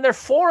 And when they're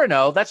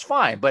 4-0, that's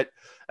fine. But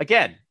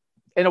again,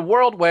 in a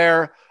world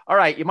where, all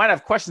right, you might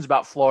have questions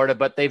about Florida,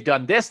 but they've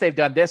done this, they've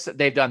done this,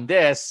 they've done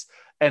this,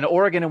 and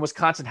Oregon and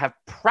Wisconsin have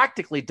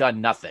practically done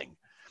nothing.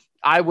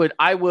 I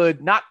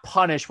would not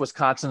punish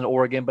Wisconsin and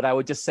Oregon, but I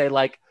would just say,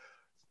 like,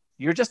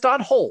 you're just on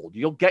hold.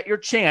 You'll get your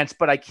chance,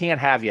 but I can't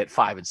have you at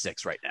 5 and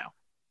 6 right now.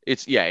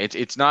 It's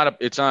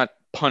not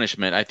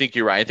punishment. I think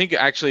you're right. I think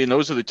actually, and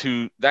those are the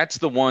two. That's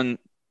the one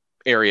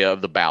area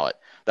of the ballot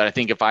that I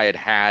think if I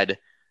had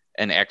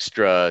an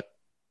extra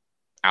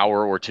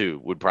hour or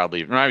two would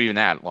probably, not even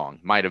that long,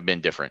 might have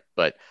been different.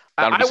 But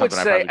that would be something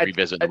I'd probably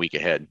revisit the week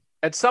ahead.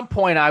 At some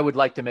point, I would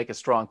like to make a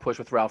strong push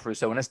with Ralph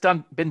Russo, and it's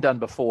been done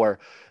before.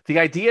 The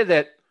idea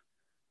that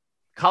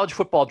college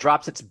football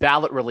drops its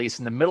ballot release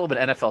in the middle of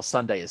an NFL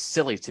Sunday is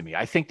silly to me.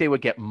 I think they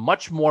would get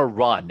much more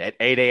run at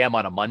 8 a.m.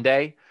 on a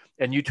Monday,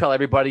 and you tell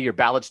everybody your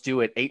ballot's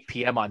due at 8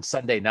 p.m. on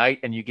Sunday night,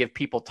 and you give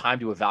people time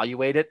to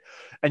evaluate it,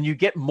 and you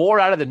get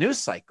more out of the news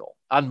cycle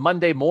on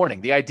Monday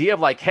morning. The idea of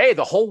like, hey,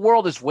 the whole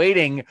world is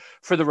waiting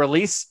for the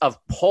release of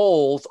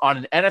polls on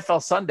an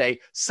NFL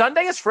Sunday.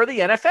 Sunday is for the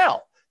NFL.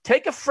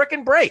 Take a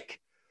frickin' break.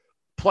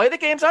 Play the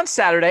games on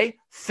Saturday,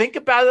 think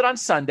about it on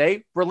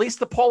Sunday, release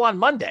the poll on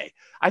Monday.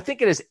 I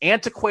think it is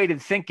antiquated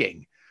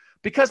thinking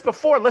because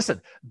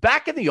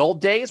back in the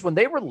old days when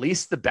they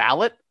released the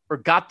ballot or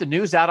got the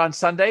news out on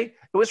Sunday,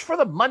 it was for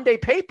the Monday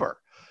paper.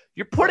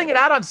 You're putting it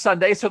out on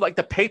Sunday so like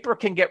the paper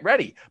can get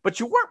ready, but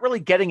you weren't really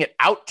getting it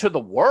out to the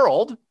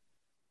world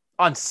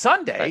on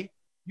Sunday. Right.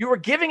 You were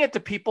giving it to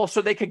people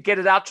so they could get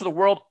it out to the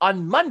world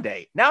on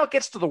Monday. Now it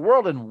gets to the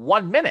world in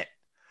 1 minute.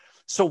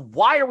 So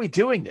why are we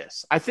doing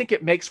this? I think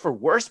it makes for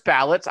worse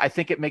ballots. I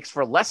think it makes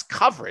for less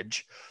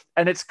coverage,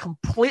 and it's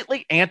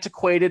completely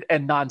antiquated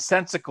and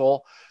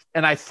nonsensical.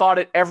 And I thought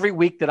it every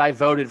week that I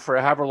voted for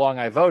however long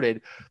I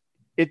voted.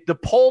 The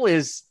poll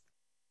is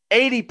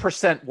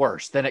 80%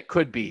 worse than it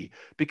could be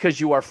because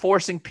you are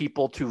forcing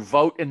people to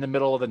vote in the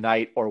middle of the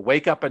night or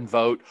wake up and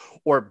vote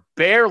or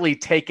barely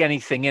take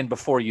anything in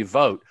before you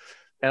vote.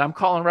 And I'm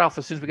calling Ralph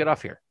as soon as we get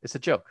off here. It's a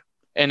joke.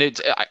 And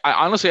I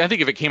honestly, I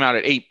think if it came out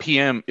at 8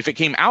 p.m.,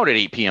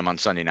 on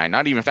Sunday night,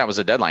 not even if that was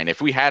a deadline,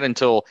 if we had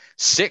until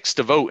 6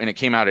 to vote and it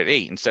came out at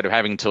 8 instead of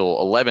having until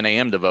 11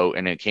 a.m. to vote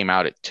and it came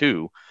out at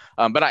 2.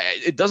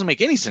 It doesn't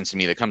make any sense to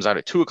me that it comes out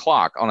at 2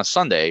 o'clock on a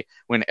Sunday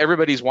when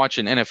everybody's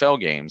watching NFL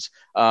games.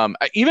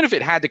 Even if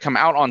it had to come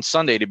out on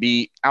Sunday to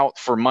be out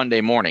for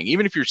Monday morning,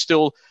 even if you're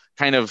still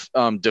kind of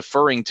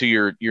deferring to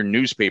your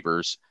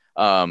newspapers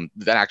that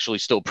actually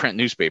still print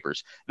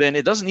newspapers, then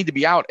it doesn't need to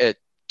be out at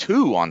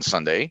 2 on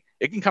Sunday.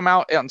 It can come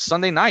out on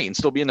Sunday night and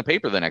still be in the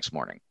paper the next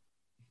morning.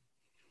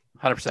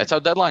 100%. That's how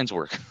deadlines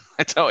work.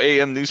 That's how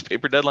AM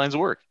newspaper deadlines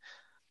work.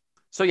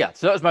 So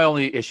that was my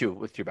only issue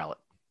with your ballot.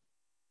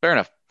 Fair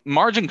enough.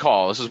 Margin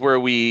call. This is where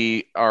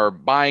we are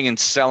buying and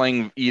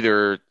selling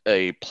either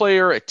a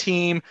player, a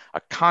team,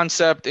 a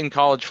concept in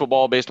college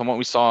football based on what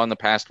we saw in the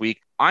past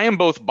week. I am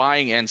both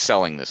buying and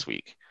selling this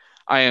week.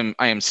 I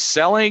am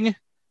selling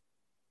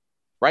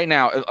right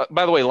now.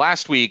 By the way,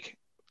 last week,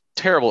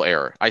 terrible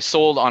error. I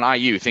sold on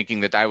IU thinking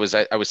that I was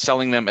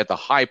selling them at the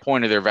high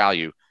point of their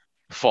value.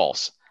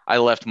 False. I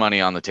left money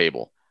on the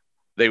table.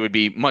 They would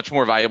be much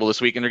more valuable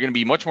this week, and they're going to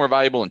be much more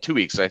valuable in 2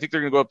 weeks. So I think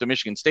they're going to go up to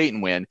Michigan State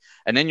and win.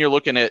 And then you're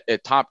looking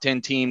at top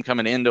 10 team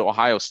coming into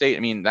Ohio State. I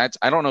mean,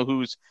 I don't know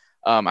who's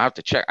I have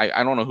to check.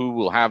 I don't know who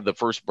will have the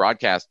first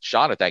broadcast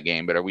shot at that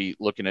game, but are we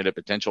looking at a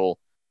potential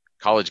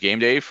college game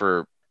day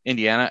for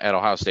Indiana at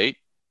Ohio State?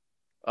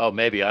 Oh,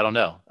 maybe. I don't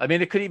know. I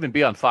mean, it could even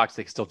be on Fox.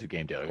 They can still do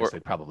game day.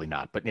 Probably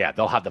not. But yeah,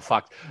 they'll have the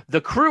Fox.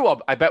 The crew,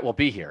 I bet, will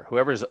be here.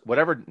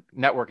 Whatever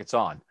network it's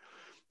on.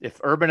 If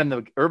Urban and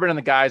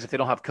the guys, if they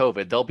don't have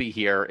COVID, they'll be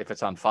here if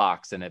it's on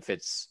Fox. And if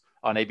it's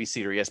on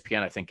ABC or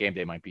ESPN, I think game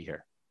day might be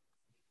here.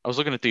 I was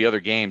looking at the other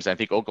games. I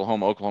think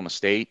Oklahoma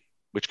State,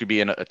 which could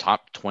be a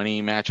top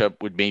 20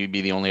 matchup, would maybe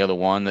be the only other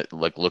one that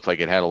looked like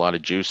it had a lot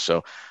of juice.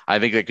 So I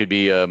think that could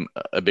be a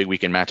big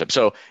weekend matchup.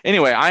 So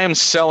anyway, I'm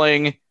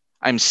selling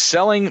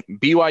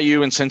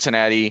BYU and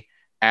Cincinnati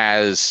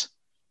as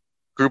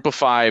group of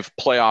 5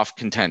 playoff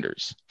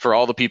contenders for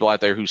all the people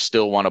out there who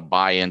still want to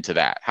buy into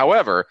that.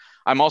 However,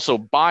 I'm also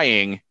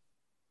buying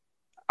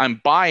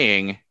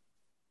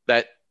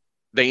that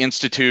they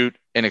institute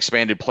an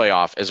expanded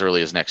playoff as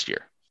early as next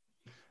year.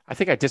 I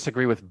think I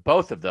disagree with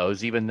both of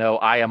those, even though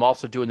I am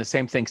also doing the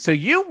same thing. So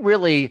you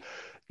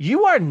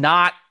are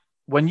not,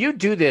 when you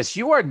do this,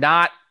 you are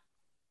not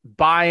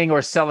buying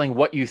or selling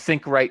what you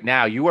think right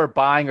now. You are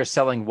buying or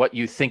selling what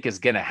you think is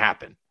going to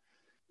happen.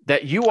 I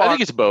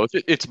think it's both.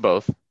 It's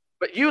both.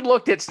 But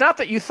it's not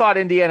that you thought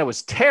Indiana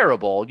was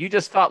terrible. You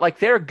just thought like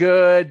they're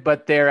good,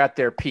 but they're at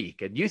their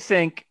peak. And you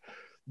think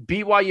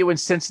BYU and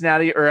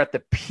Cincinnati are at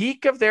the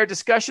peak of their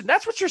discussion.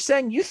 That's what you're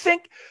saying. You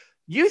think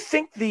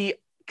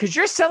because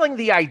you're selling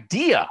the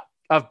idea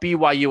of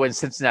BYU and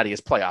Cincinnati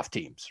as playoff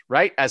teams,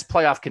 right? As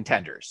playoff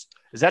contenders.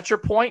 Is that your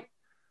point?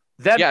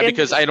 Yeah,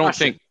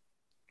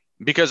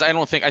 because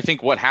I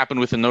think what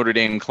happened with the Notre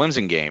Dame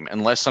Clemson game,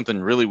 unless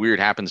something really weird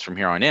happens from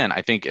here on in,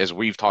 I think, as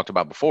we've talked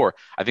about before,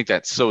 I think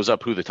that sews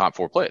up who the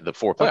four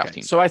playoff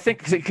teams. So I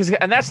think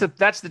and that's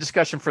the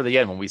discussion for the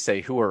end when we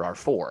say who are our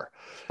four,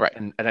 right?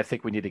 And I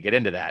think we need to get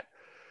into that.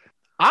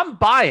 I'm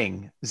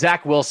buying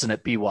Zach Wilson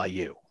at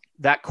BYU,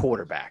 that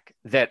quarterback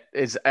that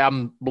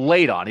I'm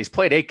late on. He's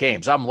played 8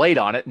 games. I'm late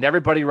on it. And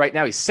everybody right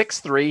now, he's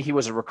 6'3". He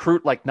was a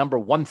recruit like number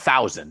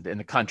 1,000 in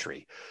the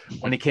country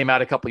when he came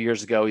out a couple of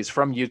years ago. He's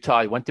from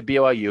Utah. He went to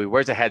BYU. He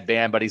wears a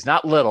headband, but he's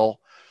not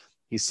little.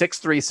 He's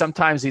 6'3".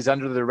 Sometimes he's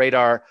under the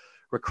radar.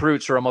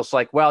 Recruits are almost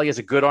like, well, he has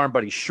a good arm,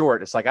 but he's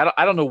short. It's like,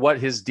 I don't know what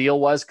his deal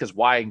was, because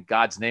why in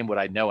God's name would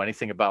I know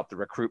anything about the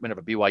recruitment of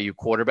a BYU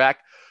quarterback?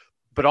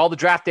 But all the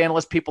draft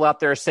analyst people out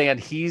there are saying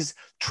he's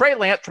Trey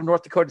Lance from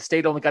North Dakota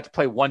State, only got to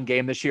play 1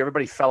 game this year.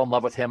 Everybody fell in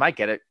love with him. I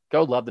get it.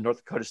 Go love the North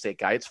Dakota State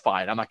guy. It's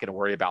fine. I'm not going to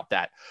worry about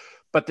that.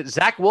 But that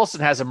Zach Wilson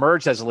has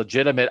emerged as a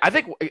legitimate, I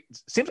think it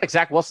seems like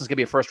Zach Wilson's going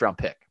to be a first-round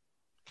pick.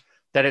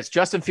 That it's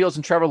Justin Fields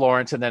and Trevor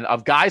Lawrence, and then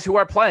of guys who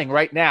are playing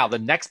right now, the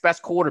next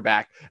best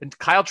quarterback, and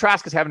Kyle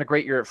Trask is having a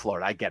great year at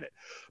Florida. I get it.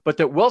 But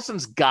that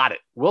Wilson's got it.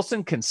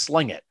 Wilson can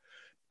sling it.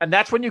 And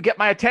that's when you get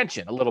my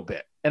attention a little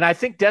bit. And I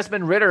think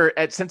Desmond Ridder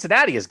at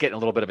Cincinnati is getting a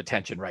little bit of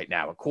attention right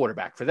now, a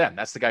quarterback for them.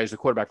 That's the guy who's the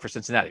quarterback for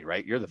Cincinnati,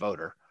 right? You're the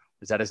voter.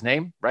 Is that his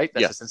name, right?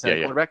 That's the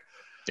Cincinnati quarterback?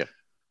 Yeah.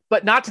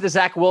 But not to the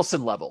Zach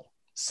Wilson level.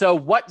 So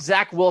what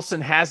Zach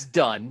Wilson has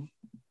done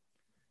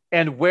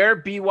and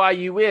where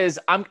BYU is,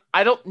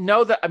 I don't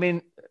know that. I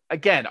mean,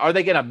 again, are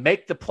they going to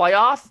make the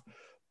playoff?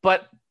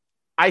 But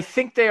I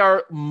think they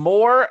are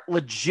more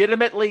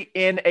legitimately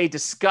in a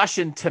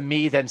discussion to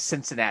me than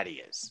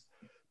Cincinnati is,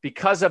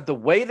 because of the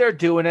way they're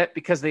doing it,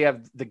 because they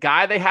have the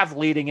guy they have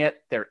leading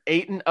it. They're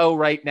 8-0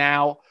 right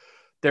now.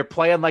 They're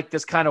playing like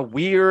this kind of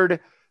weird.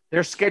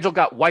 Their schedule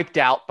got wiped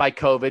out by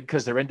COVID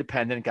because they're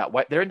independent.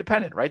 They're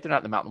independent, right? They're not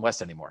in the Mountain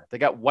West anymore. They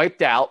got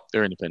wiped out.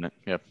 They're independent.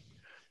 Yep.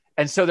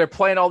 And so they're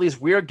playing all these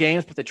weird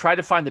games, but they tried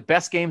to find the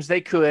best games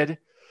they could.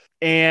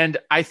 And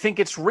I think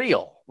it's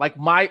real. Like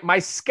my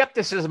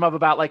skepticism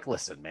about like,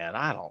 listen, man,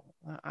 I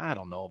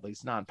don't know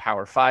these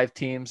non-Power 5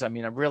 teams. I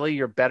mean, really,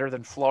 you're better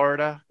than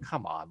Florida?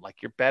 Come on.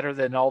 Like, you're better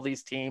than all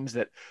these teams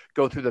that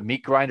go through the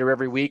meat grinder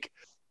every week.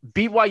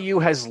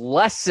 BYU has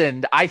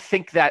lessened, I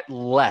think, that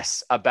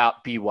less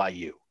about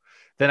BYU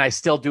than I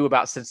still do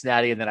about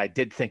Cincinnati and than I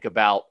did think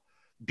about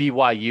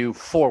BYU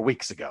 4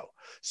 weeks ago.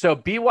 So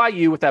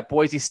BYU with that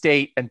Boise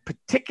State, and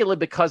particularly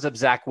because of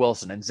Zach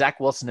Wilson, and Zach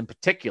Wilson in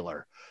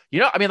particular,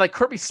 I mean, like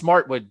Kirby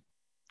Smart would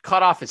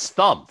cut off his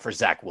thumb for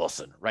Zach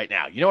Wilson right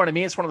now. You know what I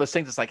mean? It's one of those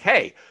things. It's like,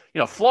 hey,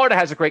 Florida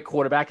has a great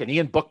quarterback, and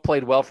Ian Book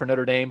played well for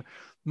Notre Dame.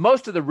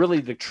 Most of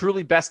the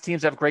truly best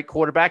teams have great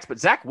quarterbacks, but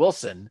Zach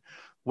Wilson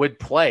would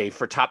play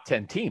for top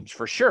 10 teams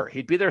for sure.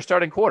 He'd be their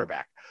starting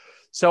quarterback.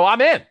 So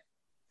I'm in.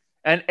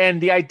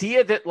 And the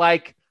idea that,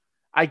 like,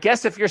 I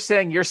guess if you're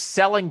saying you're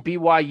selling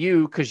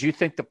BYU because you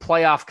think the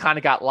playoff kind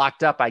of got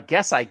locked up, I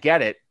guess I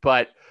get it.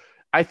 But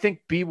I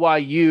think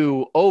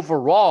BYU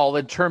overall,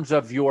 in terms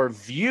of your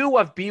view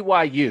of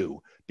BYU,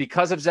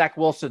 because of Zach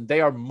Wilson, they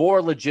are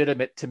more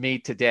legitimate to me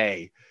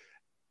today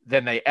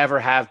than they ever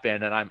have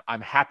been. And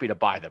I'm happy to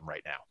buy them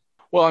right now.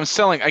 Well, I'm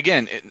selling,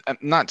 again, I'm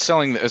not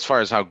selling as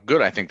far as how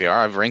good I think they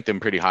are. I've ranked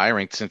them pretty high,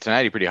 ranked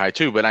Cincinnati pretty high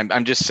too, but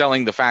I'm just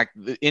selling the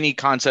fact that any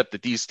concept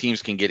that these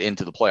teams can get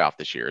into the playoff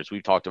this year, as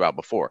we've talked about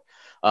before,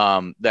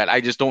 that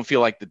I just don't feel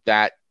like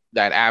that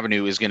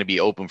avenue is going to be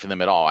open for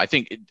them at all. I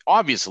think,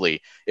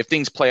 obviously, if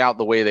things play out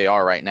the way they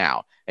are right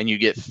now, and you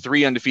get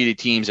 3 undefeated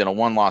teams and a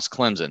 1-loss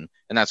Clemson,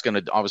 and that's going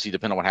to obviously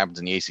depend on what happens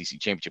in the ACC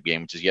championship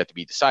game, which is yet to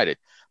be decided.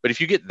 But if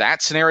you get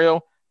that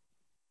scenario,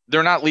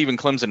 they're not leaving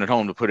Clemson at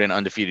home to put in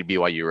undefeated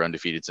BYU or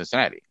undefeated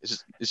Cincinnati.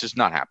 It's just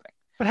not happening.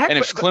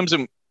 If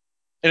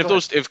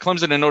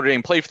Clemson and Notre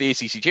Dame play for the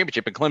ACC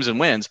championship and Clemson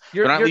wins,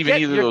 they're not leaving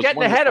either of those. You're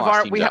getting ahead of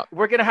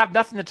we're going to have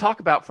nothing to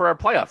talk about for our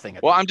playoff thing.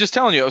 Well, I'm just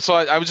telling you. So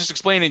I was just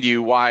explaining to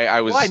you why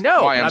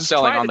I'm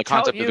selling on the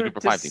concept of the group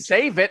of 5 teams.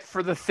 Save it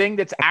for the thing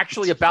that's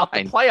actually about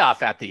the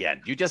playoff at the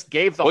end. You just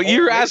gave the. Well,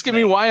 you're asking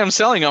me why I'm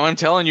selling them. I'm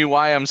telling you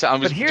why I'm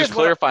selling. I'm just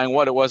clarifying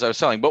what it was I was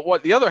selling. But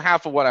what the other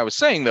half of what I was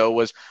saying though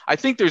was, I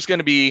think this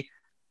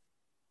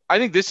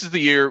is the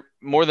year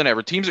more than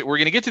ever. We're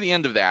going to get to the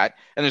end of that,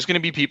 and there's going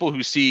to be people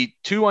who see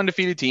 2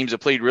 undefeated teams that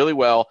played really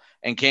well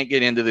and can't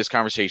get into this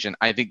conversation.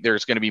 I think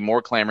there's going to be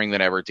more clamoring than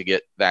ever to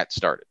get that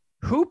started.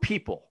 Who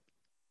people?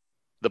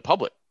 The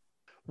public.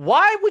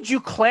 Why would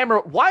you clamor?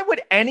 Why would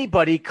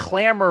anybody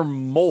clamor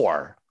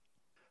more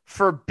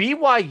for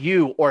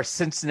BYU or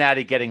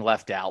Cincinnati getting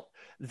left out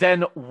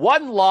than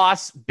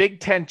 1-loss Big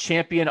Ten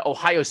champion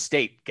Ohio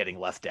State getting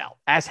left out,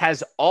 as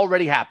has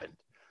already happened?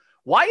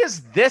 Why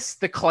is this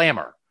the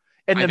clamor?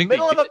 In the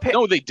middle of a pick.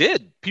 No, they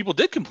did. People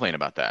did complain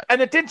about that.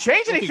 And it didn't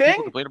change anything.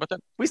 People complained about that.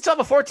 We still have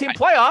a 14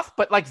 playoff,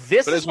 but like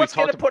this is what's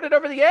going to put it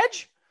over the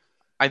edge?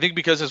 I think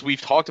because, as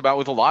we've talked about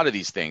with a lot of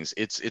these things,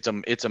 it's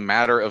a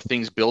matter of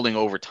things building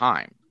over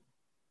time.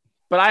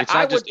 But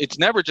it's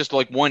never just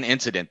like one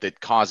incident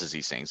that causes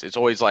these things. It's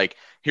always like,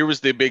 here was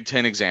the Big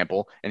Ten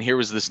example, and here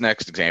was this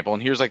next example,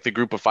 and here's like the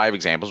Group of Five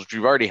examples, which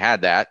we've already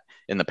had that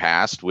in the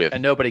past with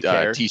and nobody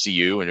cared.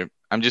 TCU. And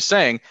I'm just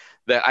saying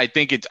that I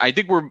think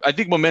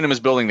momentum is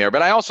building there.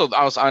 But I also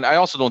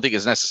don't think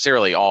it's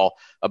necessarily all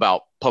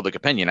about public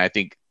opinion. I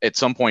think at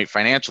some point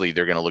financially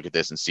they're going to look at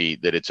this and see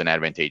that it's an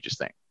advantageous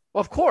thing.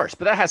 Well, of course,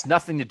 but that has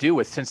nothing to do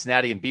with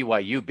Cincinnati and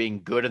BYU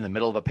being good in the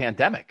middle of a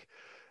pandemic.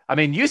 I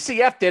mean,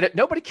 UCF did it.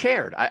 Nobody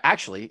cared.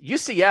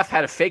 UCF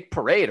had a fake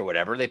parade or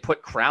whatever. They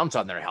put crowns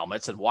on their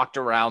helmets and walked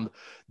around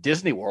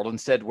Disney World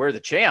and said, "We're the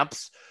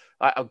champs."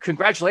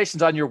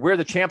 Congratulations on your "We're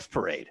the champs"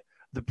 parade.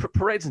 The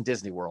parades in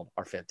Disney World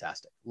are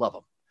fantastic. Love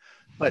them.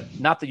 But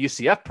not the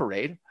UCF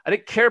parade. I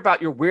didn't care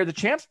about your "We're the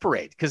champs"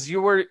 parade because you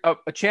were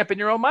a champ in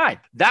your own mind.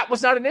 That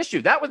was not an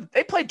issue.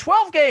 They played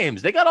 12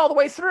 games. They got all the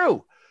way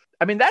through.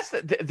 I mean, that's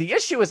the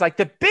issue is like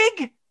the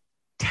Big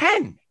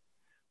Ten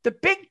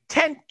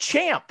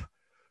champ,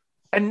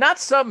 and not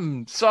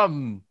some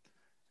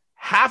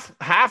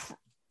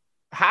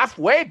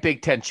halfway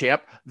Big Ten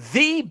champ,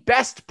 the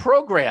best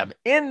program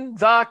in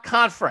the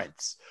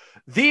conference,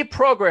 the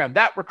program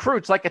that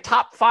recruits like a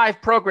top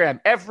 5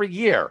 program every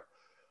year,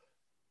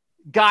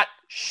 got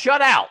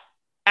shut out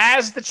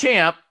as the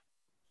champ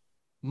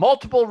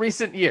multiple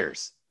recent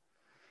years.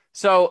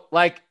 So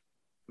like,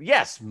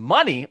 yes,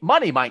 money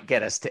might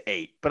get us to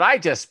 8, but I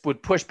just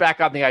would push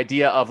back on the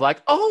idea of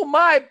like, oh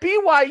my,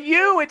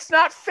 BYU, it's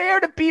not fair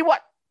to BYU.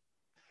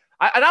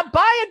 And I'm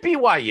buying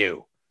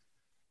BYU.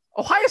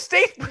 Ohio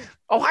State.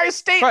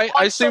 Right,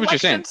 I see what you're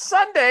saying.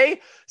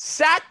 Sunday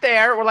sat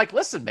there. We're like,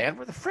 listen, man,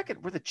 we're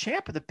the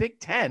champ of the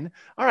Big Ten.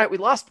 All right, we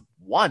lost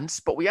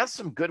once, but we have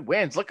some good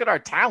wins. Look at our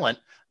talent.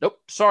 Nope,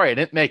 sorry, I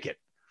didn't make it.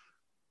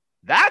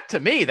 That to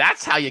me,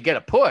 that's how you get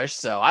a push.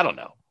 So I don't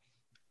know.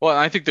 Well,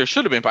 I think there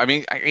should have been. I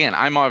mean, again,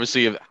 I'm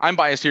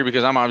biased here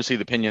because I'm obviously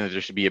the opinion that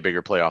there should be a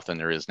bigger playoff than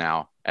there is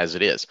now as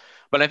it is.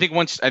 But I think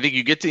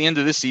you get to the end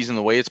of this season,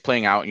 the way it's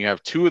playing out, and you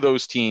have 2 of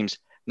those teams,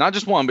 not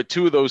just one, but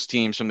 2 of those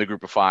teams from the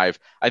Group of 5,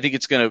 I think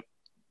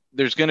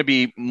there's going to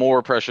be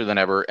more pressure than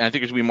ever, and I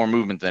think there's going to be more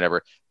movement than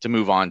ever to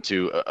move on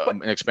to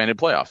an expanded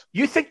playoff.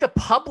 You think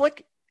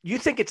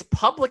it's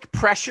public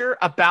pressure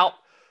about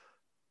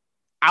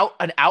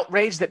an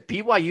outrage that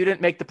BYU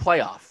didn't make the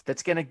playoff?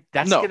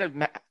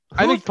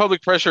 I think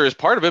public pressure is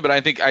part of it, but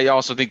I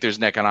also think there's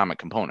an economic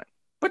component.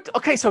 But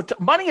okay, so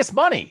money is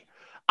money.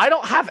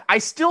 I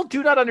still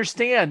do not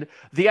understand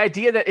the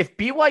idea that if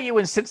BYU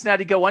and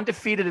Cincinnati go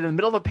undefeated in the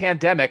middle of a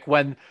pandemic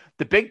when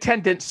the Big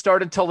Ten didn't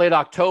start until late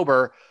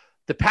October,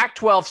 the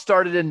Pac-12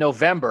 started in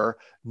November,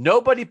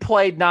 nobody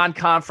played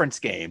non-conference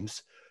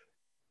games.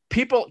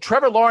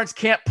 Trevor Lawrence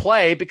can't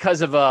play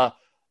because of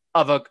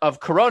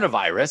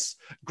coronavirus.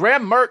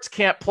 Graham Mertz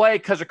can't play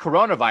because of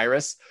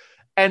coronavirus.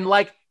 And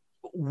like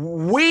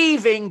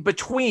weaving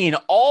between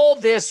all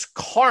this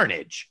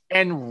carnage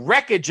and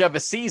wreckage of a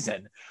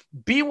season,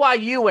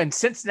 BYU and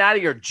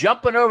Cincinnati are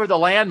jumping over the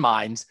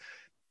landmines,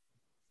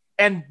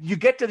 and you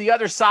get to the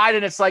other side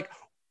and it's like,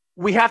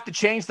 we have to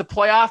change the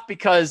playoff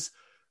because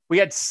we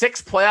had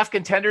 6 playoff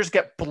contenders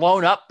get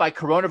blown up by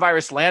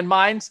coronavirus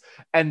landmines,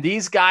 and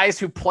these guys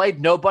who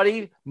played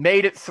nobody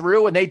made it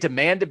through and they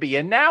demand to be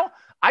in now.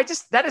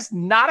 That is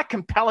not a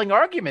compelling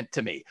argument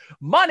to me.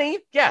 Money,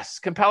 yes,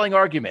 compelling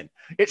argument.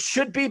 It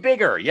should be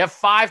bigger. You have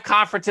 5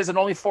 conferences and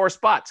only 4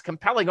 spots.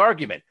 Compelling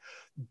argument.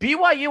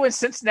 BYU and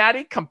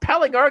Cincinnati,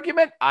 compelling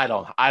argument. I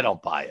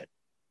don't buy it.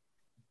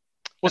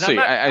 We'll see.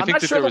 I'm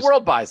not sure the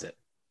world buys it.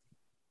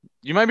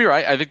 You might be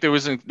right. I think there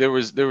was it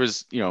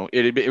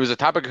was a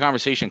topic of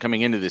conversation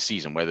coming into this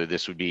season whether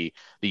this would be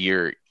the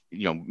year,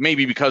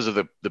 maybe because of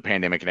the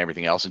pandemic and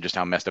everything else and just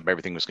how messed up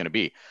everything was going to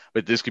be.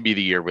 But this could be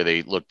the year where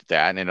they looked at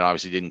that, and it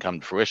obviously didn't come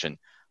to fruition.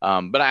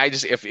 But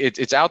if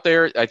it's out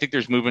there, I think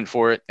there's movement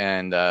for it,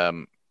 and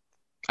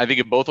I think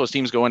if both those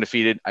teams go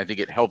undefeated, I think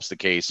it helps the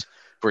case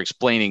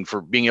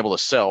for being able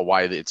to sell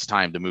why it's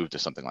time to move to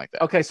something like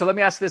that. Okay, so let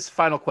me ask this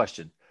final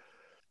question.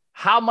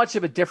 How much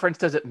of a difference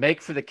does it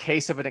make for the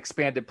case of an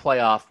expanded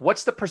playoff?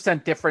 What's the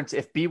 % difference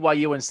if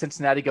BYU and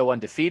Cincinnati go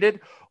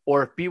undefeated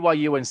or if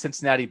BYU and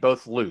Cincinnati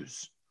both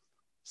lose?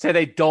 Say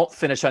they don't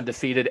finish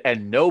undefeated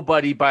and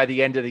nobody by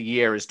the end of the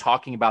year is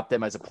talking about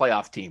them as a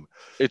playoff team.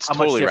 It's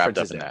totally wrapped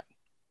up in that.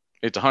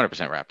 It's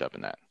 100% wrapped up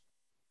in that.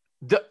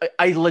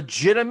 A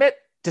legitimate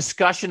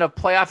discussion of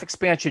playoff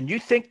expansion. You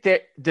think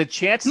that the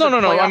chances? No.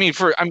 I mean,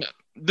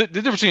 the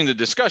difference between the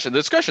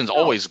discussion's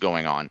always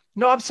going on.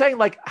 No, I'm saying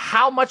like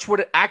how much would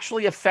it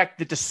actually affect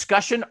the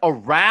discussion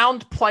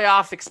around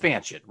playoff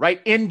expansion,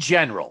 right? In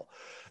general,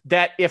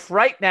 that if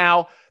right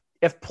now,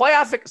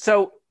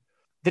 so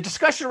the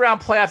discussion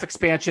around playoff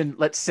expansion,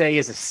 let's say,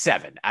 is a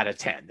 7 out of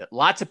 10, that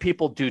lots of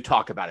people do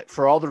talk about it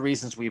for all the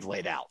reasons we've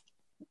laid out.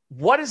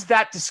 What is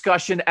that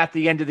discussion at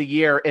the end of the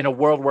year in a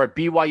world where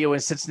BYU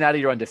and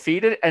Cincinnati are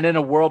undefeated and in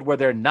a world where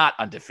they're not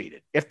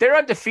undefeated? If they're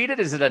undefeated,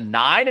 is it a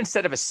 9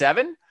 instead of a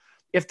 7?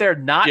 If they're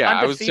not Yeah,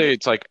 I would undefeated, say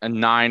it's like a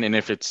 9, and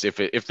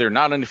if they're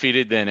not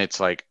undefeated, then it's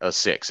like a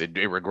 6. It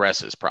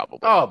regresses probably.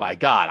 oh my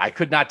God, I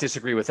could not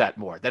disagree with that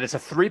more. That it's a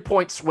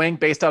 3-point swing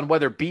based on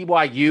whether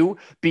BYU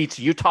beats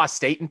Utah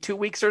State in 2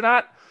 weeks or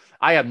not.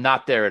 I am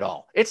not there at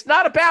all. It's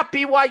not about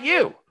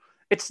BYU.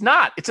 It's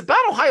not. It's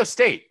about Ohio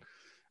State.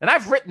 And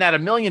I've written that a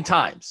million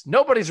times.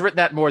 Nobody's written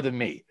that more than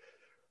me.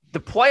 The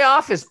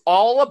playoff is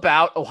all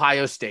about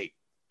Ohio State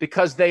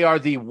because they are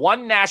the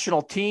one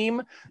national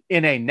team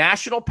in a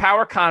national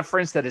power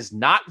conference that is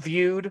not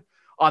viewed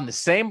on the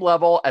same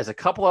level as a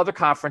couple other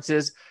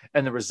conferences.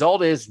 And the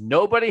result is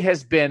nobody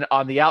has been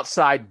on the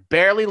outside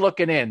barely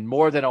looking in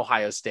more than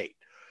Ohio State.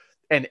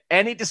 And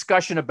any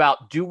discussion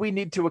about do we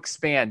need to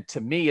expand to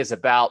me is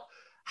about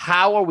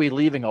how are we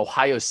leaving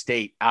Ohio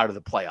State out of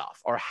the playoff,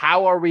 or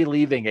how are we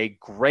leaving a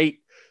great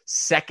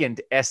second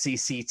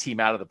SEC team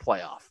out of the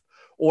playoff?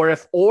 Or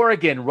if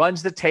Oregon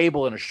runs the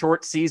table in a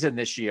short season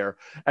this year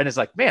and is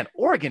like, man,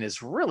 Oregon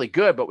is really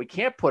good, but we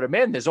can't put them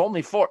in. There's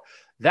only 4.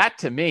 That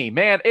to me,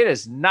 man, it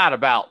is not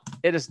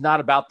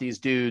about these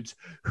dudes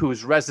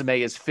whose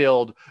resume is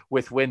filled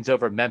with wins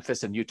over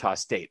Memphis and Utah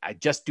State. I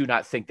just do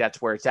not think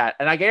that's where it's at.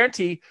 And I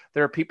guarantee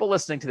there are people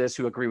listening to this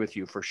who agree with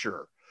you for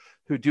sure,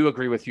 who do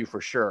agree with you for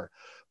sure.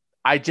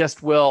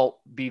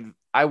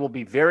 I will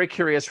be very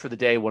curious for the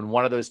day when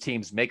one of those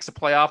teams makes a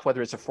playoff,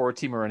 whether it's a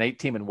 4-team or an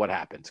 8-team, and what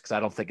happens, because I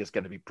don't think it's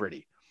going to be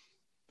pretty.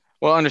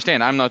 Well,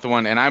 understand, I'm not the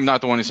one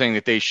who's saying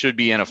that they should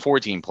be in a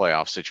 4-team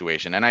playoff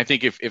situation. And I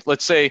think if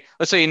let's say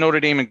Notre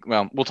Dame,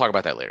 well, we'll talk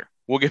about that later.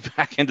 We'll get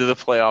back into the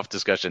playoff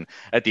discussion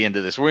at the end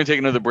of this. We're going to take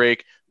another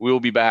break. We will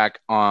be back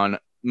on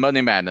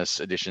Monday Madness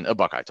edition of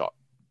Buckeye Talk.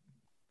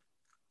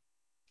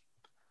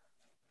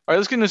 All right,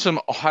 let's get into some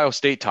Ohio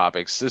State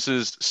topics. This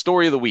is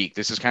story of the week.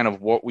 This is kind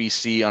of what we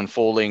see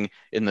unfolding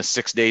in the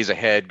 6 days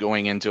ahead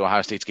going into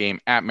Ohio State's game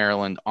at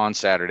Maryland on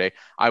Saturday.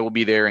 I will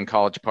be there in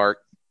College Park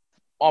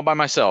all by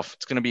myself.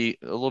 It's going to be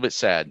a little bit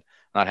sad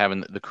not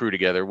having the crew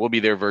together. We'll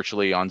be there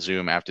virtually on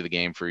Zoom after the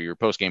game for your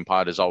post-game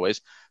pod as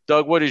always.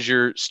 Doug, what is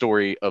your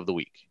story of the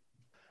week?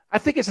 I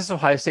think it's this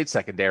Ohio State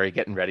secondary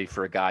getting ready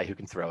for a guy who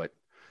can throw it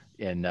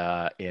in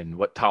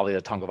what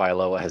Talia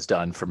Tagovailoa has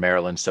done for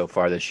Maryland so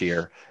far this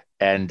year.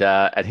 And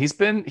he's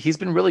been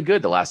really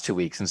good the last 2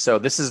 weeks. And so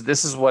this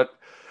is what,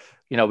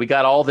 we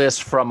got all this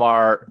from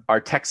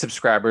our tech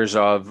subscribers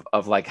of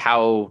like,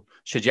 how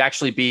should you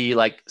actually be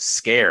like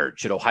scared?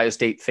 Should Ohio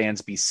State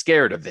fans be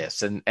scared of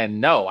this?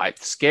 And no,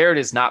 scared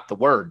is not the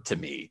word to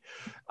me.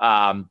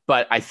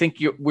 But I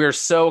think we're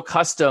so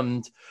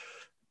accustomed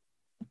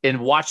in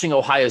watching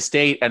Ohio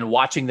State and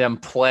watching them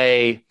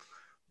play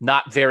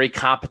not very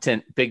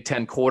competent Big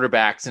Ten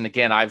quarterbacks. And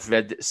again, I've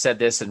said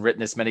this and written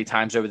this many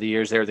times over the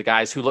years. They're the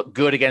guys who look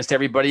good against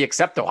everybody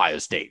except Ohio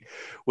State,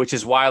 which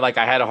is why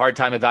I had a hard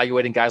time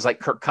evaluating guys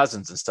like Kirk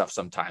Cousins and stuff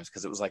sometimes,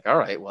 because it was like, all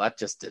right, well, that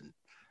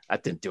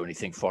didn't do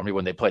anything for me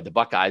when they played the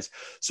Buckeyes.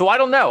 So I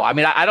don't know. I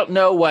mean, I don't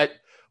know what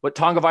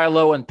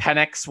Tagovailoa and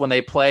Penix, when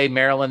they play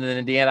Maryland and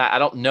Indiana, I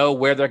don't know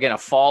where they're going to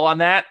fall on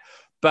that.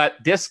 But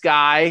this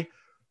guy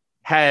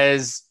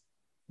has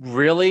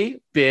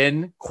really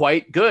been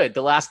quite good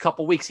the last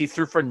couple of weeks. He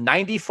threw for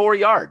 94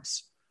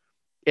 yards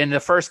in the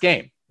first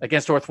game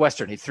against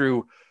Northwestern. He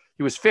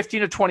was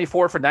 15 of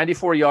 24 for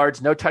 94 yards,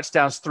 no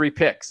touchdowns, 3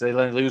 picks. They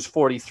lose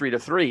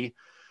 43-3.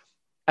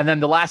 And then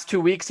the last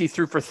 2 weeks, he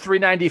threw for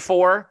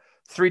 394,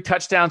 3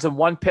 touchdowns and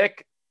 1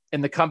 pick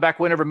in the comeback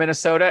win over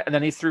Minnesota. And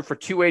then he threw for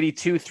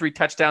 282, 3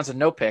 touchdowns and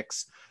no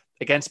picks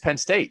against Penn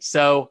State.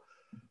 So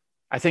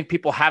I think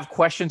people have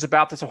questions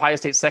about this Ohio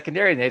State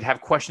secondary, and they'd have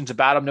questions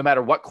about them no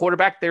matter what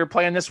quarterback they were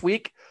playing this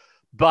week.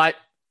 But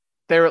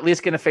they're at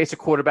least going to face a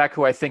quarterback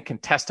who I think can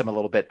test them a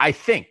little bit. I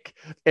think,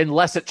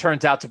 unless it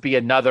turns out to be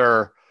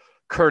another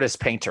Curtis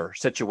Painter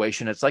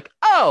situation. It's like,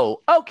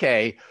 oh,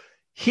 okay,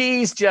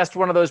 he's just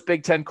one of those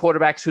Big Ten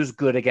quarterbacks who's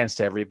good against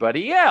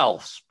everybody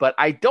else. But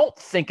I don't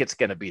think it's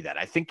going to be that.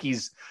 I think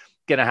he's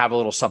going to have a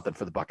little something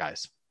for the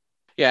Buckeyes.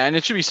 Yeah, and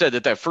it should be said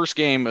that first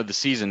game of the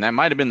season, that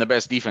might have been the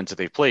best defense that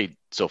they've played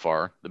so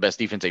far, the best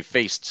defense they've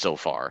faced so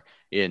far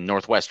in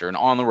Northwestern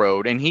on the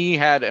road. And he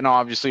had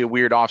obviously a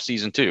weird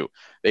offseason too.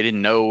 They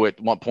didn't know at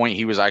what point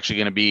he was actually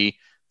going to be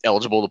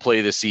eligible to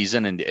play this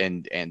season.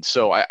 And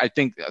so I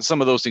think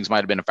some of those things might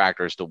have been a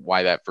factor as to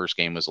why that first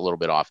game was a little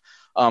bit off.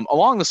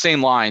 Along the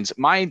same lines,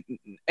 and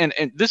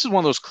this is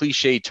one of those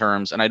cliche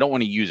terms, and I don't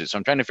want to use it, so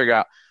I'm trying to figure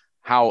out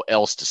how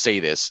else to say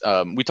this.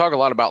 We talk a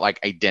lot about like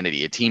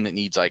identity, a team that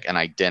needs like an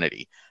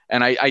identity.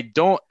 And I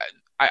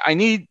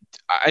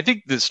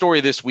think the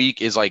story this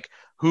week is like,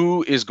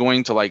 who is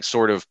going to like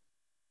sort of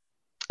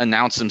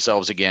announce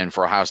themselves again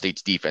for Ohio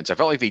State's defense. I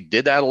felt like they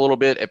did that a little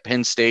bit at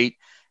Penn State.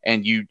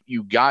 And you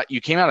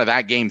came out of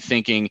that game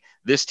thinking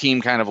this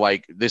team kind of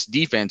like this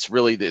defense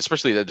really,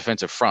 especially the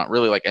defensive front,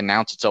 really like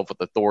announced itself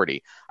with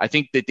authority. I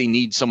think that they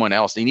need someone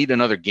else. They need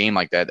another game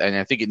like that. And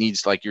I think it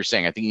needs, like you're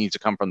saying, I think it needs to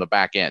come from the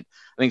back end.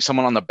 I think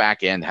someone on the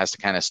back end has to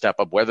kind of step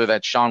up, whether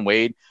that's Shaun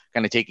Wade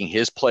kind of taking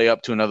his play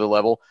up to another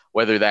level,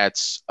 whether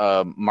that's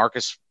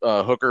Marcus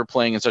Hooker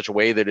playing in such a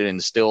way that it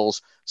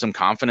instills some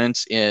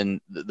confidence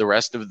in the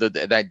rest of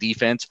that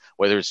defense,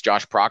 whether it's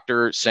Josh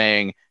Proctor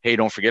saying, hey,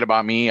 don't forget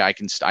about me. I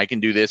can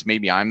do this.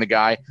 Maybe I'm the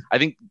guy. I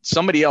think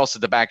somebody else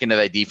at the back end of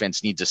that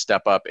defense needs to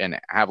step up and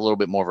have a little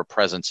bit more of a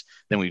presence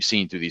than we've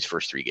seen through these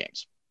first 3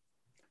 games.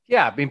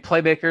 Yeah, I mean,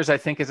 playmakers, I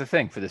think, is a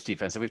thing for this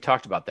defense. And we've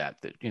talked about that.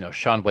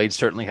 Shaun Wade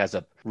certainly has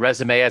a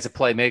resume as a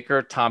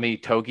playmaker. Tommy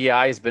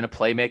Togiai has been a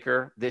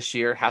playmaker this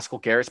year. Haskell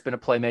Garrett's been a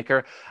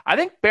playmaker. I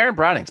think Baron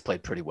Browning's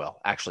played pretty well,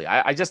 actually.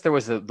 There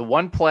was the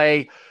one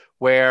play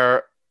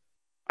where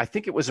I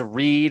think it was a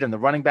read and the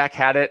running back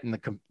had it and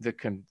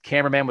the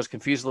cameraman was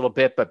confused a little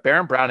bit, but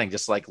Baron Browning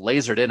just like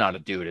lasered in on a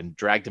dude and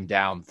dragged him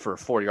down for a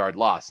 40-yard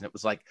loss. And it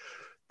was like,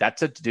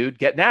 that's a dude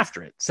getting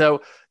after it.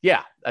 So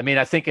yeah, I mean,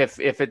 I think if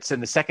it's in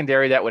the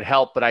secondary, that would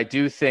help. But I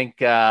do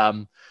think, I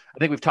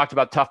think we've talked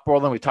about Tuf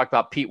Borland. We've talked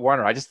about Pete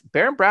Werner.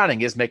 Baron Browning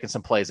is making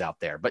some plays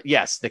out there. But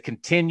yes, the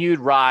continued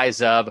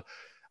rise of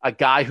a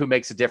guy who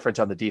makes a difference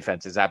on the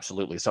defense is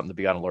absolutely something to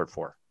be on alert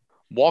for.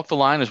 Walk the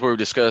line is where we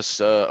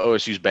discuss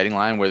OSU's betting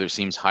line, whether it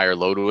seems high or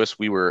low to us.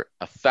 We were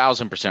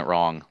 1,000%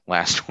 wrong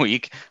last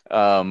week,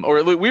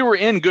 or we were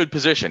in good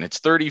position. It's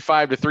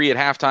 35-3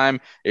 at halftime.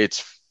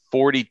 It's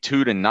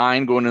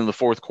 42-9 going into the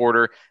fourth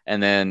quarter,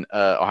 and then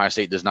Ohio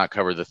State does not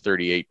cover the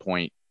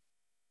 38-point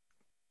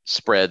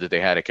spread that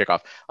they had at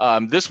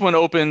kickoff. This one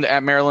opened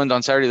at Maryland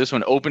on Saturday. This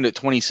one opened at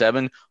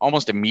 27,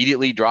 almost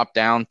immediately dropped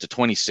down to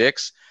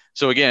 26.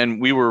 So again,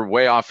 we were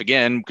way off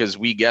again because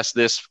we guessed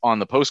this on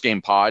the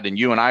postgame pod, and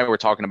you and I were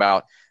talking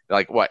about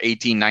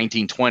 18,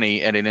 19,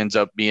 20, and it ends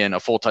up being a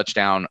full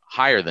touchdown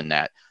higher than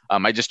that.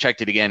 I just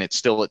checked it again. It's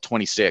still at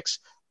 26.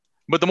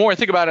 But the more I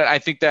think about it, I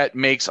think that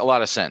makes a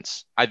lot of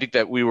sense. I think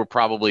that we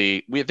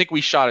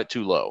shot it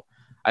too low.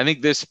 I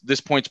think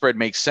this point spread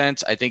makes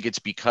sense. I think it's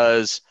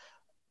because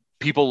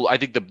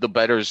the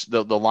bettors,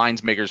 the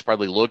lines makers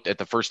probably looked at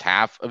the first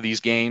half of these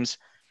games.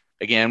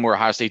 Again, where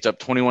Ohio State's up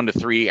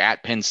 21-3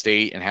 at Penn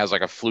State and has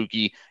like a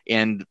fluky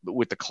end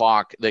with the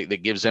clock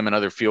that gives them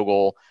another field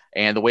goal.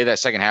 And the way that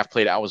second half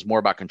played out was more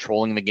about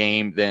controlling the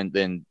game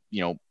than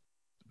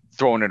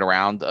throwing it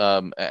around,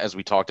 as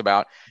we talked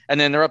about. And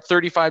then they're up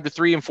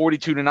 35-3 and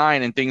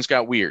 42-9, and things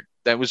got weird.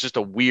 That was just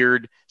a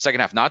weird second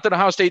half. Not that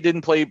Ohio State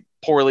didn't play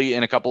poorly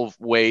in a couple of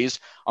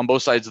ways on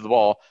both sides of the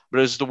ball, but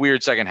it was just a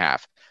weird second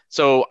half.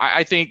 So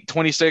I think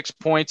 26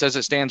 points as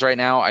it stands right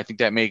now, I think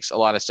that makes a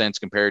lot of sense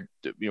compared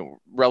to,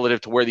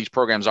 relative to where these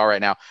programs are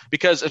right now.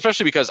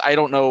 Especially because I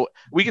don't know,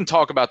 we can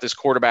talk about this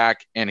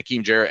quarterback and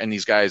Hakeem Jarrett and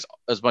these guys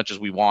as much as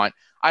we want.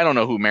 I don't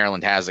know who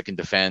Maryland has that can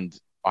defend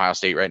Ohio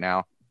State right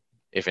now,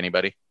 if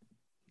anybody.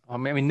 I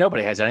mean,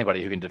 nobody has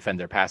anybody who can defend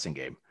their passing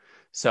game.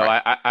 So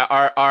right.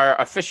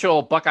 Our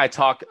official Buckeye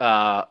Talk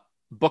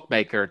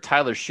bookmaker,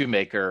 Tyler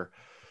Shoemaker,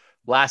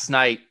 last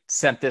night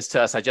sent this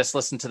to us. I just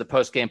listened to the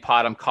post-game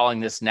pod. I'm calling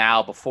this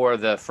now before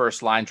the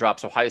first line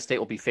drops. Ohio State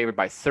will be favored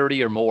by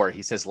 30 or more.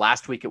 He says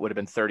last week it would have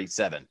been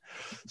 37.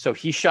 So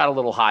he shot a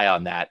little high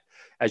on that.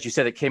 As you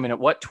said, it came in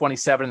at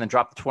 27 and then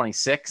dropped to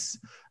 26.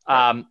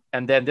 And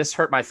then this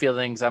hurt my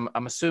feelings. I'm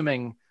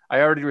assuming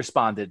I already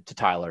responded to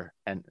Tyler,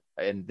 and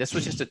this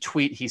was just a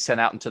tweet he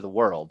sent out into the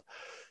world.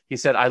 He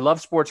said, I love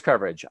sports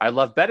coverage. I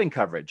love betting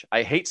coverage.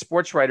 I hate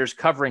sports writers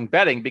covering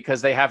betting because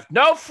they have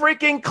no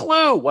freaking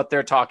clue what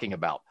they're talking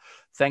about.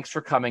 Thanks for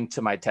coming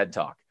to my TED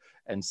Talk.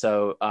 And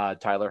so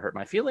Tyler hurt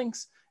my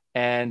feelings,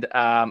 and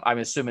I'm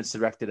assuming it's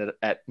directed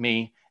at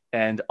me.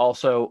 And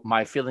also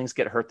my feelings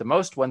get hurt the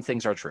most when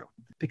things are true.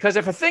 Because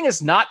if a thing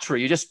is not true,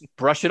 you just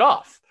brush it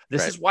off.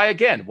 This is why,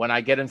 again, when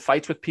I get in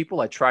fights with people,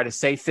 I try to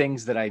say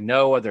things that I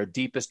know are their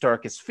deepest,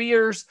 darkest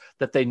fears,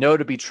 that they know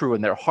to be true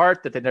in their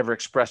heart, that they never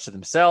express to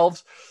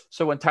themselves.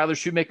 So when Tyler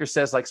Shoemaker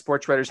says,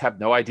 sports writers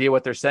have no idea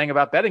what they're saying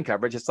about betting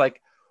coverage, it's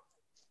like,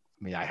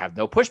 I mean, I have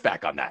no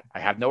pushback on that. I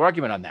have no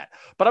argument on that.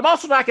 But I'm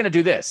also not going to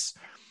do this.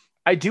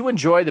 I do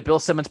enjoy the Bill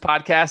Simmons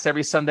podcast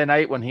every Sunday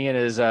night when he and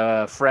his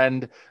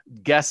friend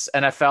guess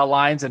NFL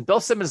lines. And Bill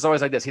Simmons is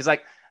always like this. He's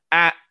like,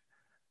 I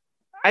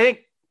think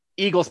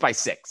Eagles by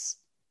 6.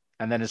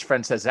 And then his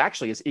friend says,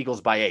 actually, it's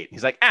Eagles by 8.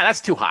 He's like, that's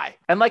too high.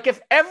 And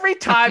if every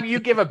time you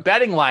give a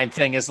betting line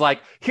thing is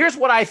like, here's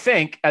what I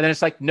think. And then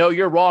it's like, no,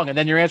 you're wrong. And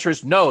then your answer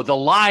is, no, the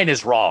line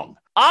is wrong.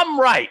 I'm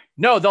right.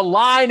 No, the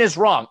line is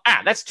wrong.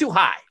 That's too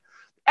high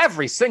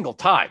every single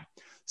time.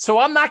 So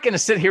I'm not going to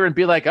sit here and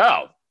be like,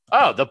 oh,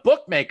 the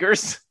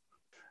bookmakers.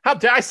 How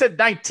dare I said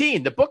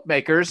 19, the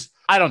bookmakers.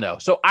 I don't know.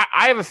 So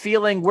I have a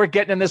feeling we're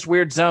getting in this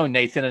weird zone,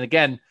 Nathan. And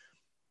again,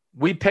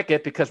 we pick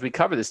it because we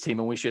cover this team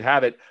and we should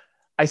have it.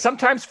 I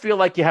sometimes feel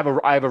like I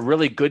have a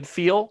really good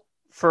feel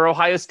for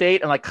Ohio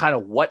State and kind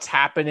of what's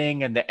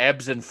happening and the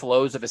ebbs and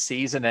flows of a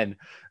season. And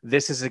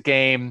this is a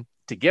game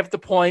to give the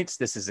points.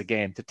 This is a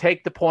game to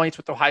take the points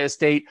with Ohio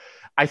State.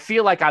 I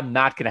feel like I'm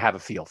not going to have a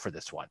feel for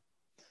this one.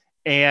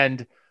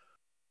 And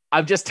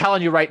I'm just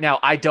telling you right now,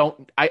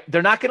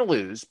 they're not going to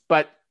lose,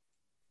 but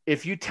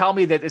if you tell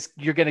me that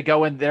you're going to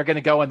go in, they're going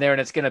to go in there and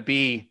it's going to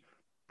be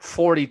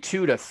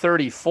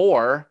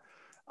 42-34,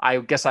 I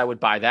guess I would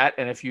buy that.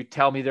 And if you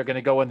tell me they're going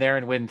to go in there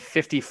and win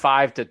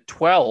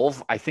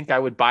 55-12, I think I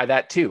would buy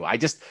that too. I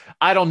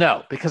don't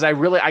know, because I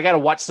got to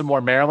watch some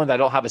more Maryland. I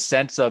don't have a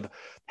sense of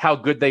how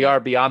good they are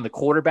beyond the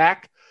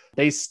quarterback.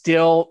 They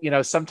still,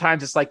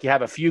 sometimes it's like you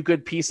have a few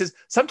good pieces.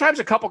 Sometimes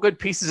a couple good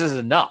pieces is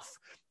enough.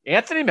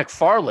 Anthony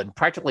McFarland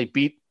practically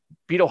beat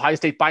Ohio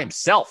State by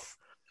himself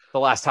the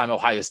last time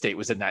Ohio State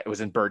was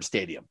in Byrd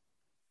Stadium.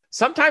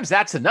 Sometimes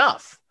that's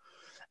enough.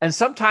 And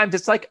sometimes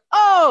it's like,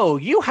 oh,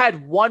 you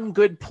had one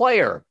good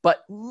player,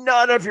 but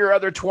none of your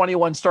other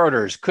 21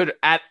 starters could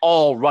at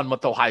all run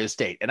with Ohio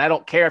State. And I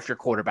don't care if your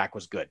quarterback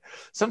was good.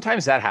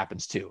 Sometimes that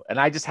happens too. And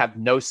I just have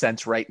no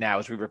sense right now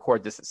as we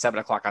record this at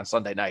 7:00 on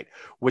Sunday night,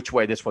 which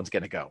way this one's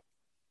going to go.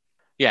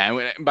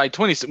 Yeah, and by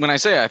 20, when I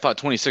say I thought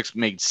 26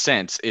 made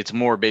sense, it's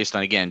more based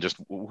on, again, just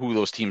who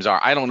those teams are.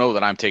 I don't know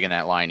that I'm taking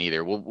that line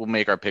either. We'll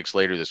make our picks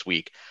later this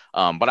week.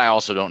 But I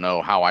also don't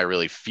know how I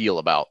really feel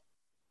about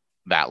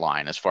that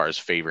line as far as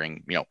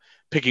favoring,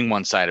 picking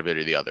one side of it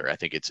or the other. I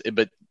think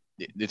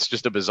it's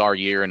just a bizarre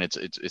year, and it's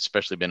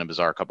especially been a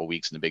bizarre couple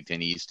weeks in the Big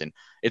Ten East, and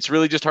it's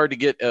really just hard to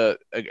get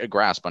a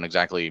grasp on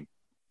exactly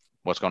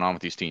what's going on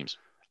with these teams.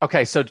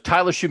 Okay, so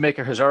Tyler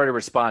Shoemaker has already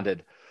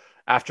responded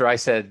after I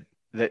said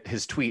that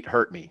his tweet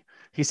hurt me.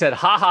 He said,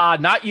 haha,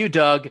 not you,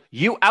 Doug.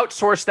 You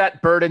outsource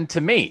that burden to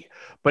me.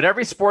 But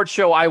every sports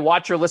show I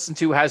watch or listen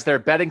to has their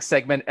betting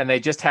segment, and they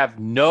just have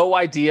no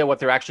idea what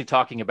they're actually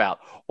talking about.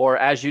 Or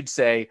as you'd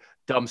say,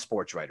 dumb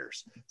sports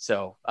writers.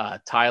 So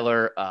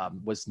Tyler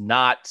was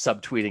not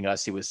subtweeting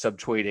us. He was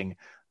subtweeting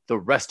the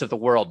rest of the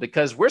world,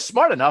 because we're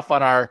smart enough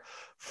on our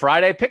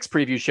Friday picks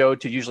preview show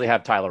to usually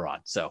have Tyler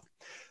on. So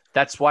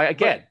that's why,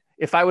 again,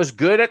 if I was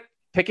good at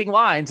picking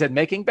lines and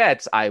making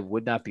bets, I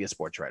would not be a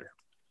sports writer.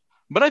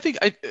 But I think,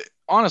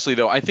 honestly,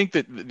 though, I think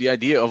that the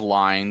idea of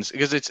lines,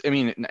 because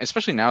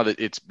especially now that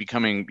it's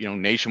becoming,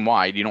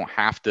 nationwide, you don't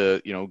have to,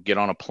 get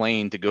on a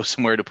plane to go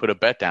somewhere to put a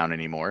bet down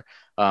anymore.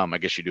 I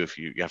guess you do if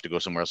you have to go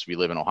somewhere else if you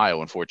live in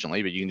Ohio,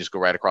 unfortunately, but you can just go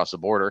right across the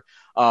border.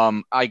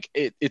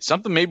 It's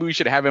something maybe we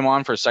should have him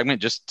on for a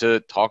segment just to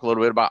talk a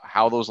little bit about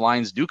how those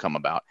lines do come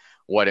about,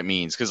 what it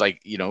means. Because, I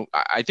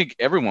think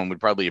everyone would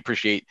probably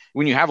appreciate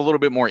when you have a little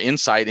bit more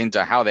insight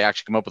into how they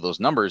actually come up with those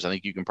numbers. I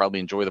think you can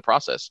probably enjoy the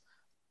process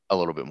a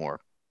little bit more.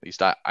 At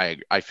least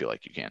I feel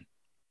like you can.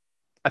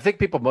 I think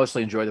people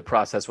mostly enjoy the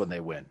process when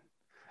they win.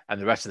 And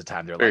the rest of the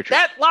time they're Very like, true.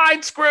 that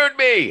line screwed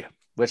me,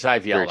 which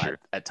I've yelled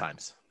at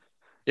times.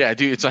 Yeah,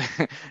 dude,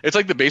 it's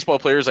like the baseball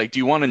players. Like, do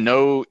you want to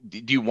know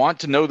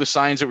the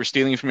signs that we're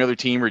stealing from the other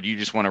team, or do you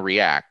just want to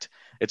react?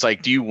 It's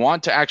like, do you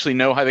want to actually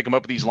know how they come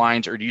up with these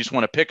lines, or do you just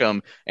want to pick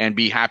them and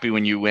be happy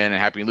when you win and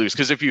happy when you lose?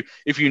 Because if you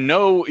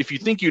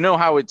think you know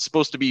how it's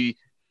supposed to be,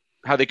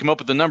 how they come up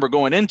with the number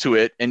going into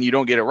it, and you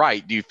don't get it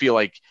right, do you feel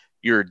like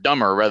you're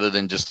dumber rather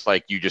than just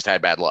like you just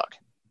had bad luck?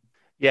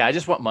 Yeah, I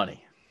just want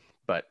money,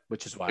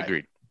 which is why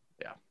Agreed.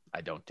 I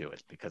don't do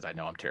it, because I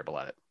know I'm terrible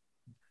at it.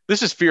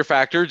 This is Fear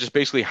Factor, just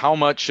basically how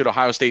much should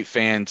Ohio State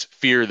fans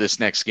fear this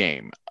next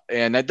game?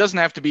 And that doesn't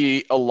have to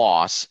be a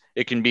loss.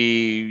 It can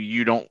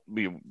be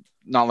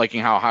not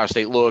liking how Ohio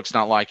State looks,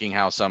 not liking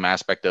how some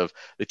aspect of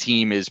the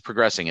team is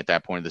progressing at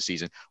that point of the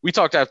season. We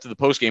talked after the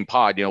postgame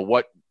pod,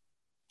 what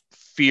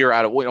fear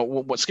out of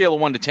what scale of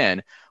 1 to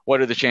 10,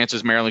 what are the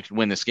chances Maryland could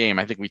win this game?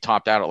 I think we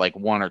topped out at like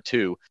 1 or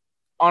 2.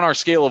 On our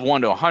scale of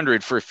 1 to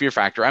 100 for Fear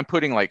Factor, I'm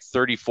putting like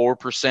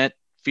 34%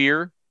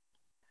 fear,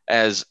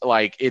 as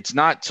like, it's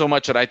not so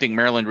much that I think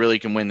Maryland really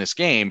can win this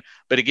game,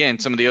 but again,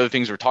 some of the other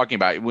things we're talking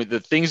about, with the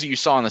things that you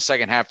saw in the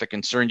second half that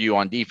concerned you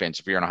on defense,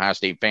 if you're an Ohio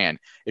State fan,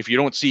 if you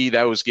don't see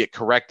those get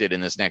corrected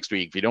in this next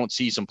week, if you don't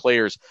see some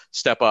players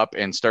step up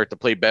and start to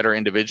play better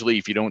individually,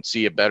 if you don't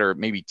see a better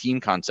maybe team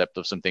concept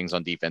of some things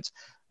on defense,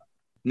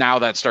 now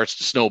that starts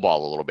to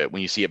snowball a little bit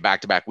when you see it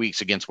back-to-back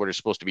weeks against what are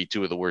supposed to be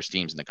two of the worst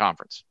teams in the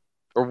conference,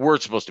 or were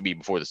supposed to be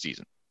before the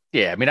season.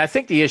 Yeah, I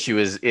think the issue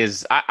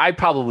is I'd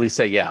probably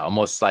say,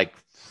 almost like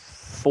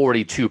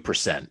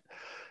 42%,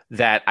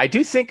 that I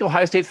do think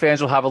Ohio State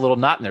fans will have a little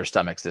knot in their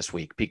stomachs this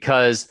week,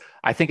 because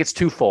I think it's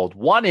twofold.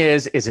 One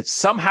is it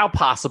somehow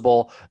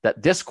possible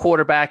that this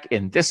quarterback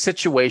in this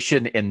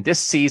situation, in this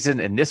season,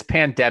 in this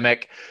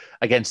pandemic,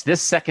 against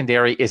this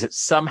secondary, is it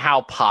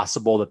somehow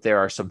possible that there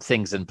are some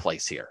things in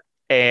place here?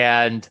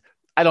 And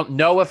I don't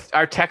know if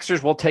our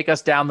texters will take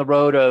us down the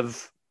road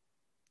of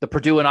the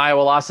Purdue and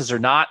Iowa losses or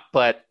not,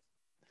 but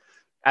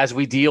as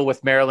we deal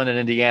with Maryland and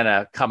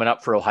Indiana coming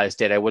up for Ohio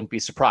State, I wouldn't be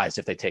surprised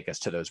if they take us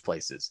to those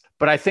places.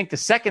 But I think the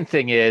second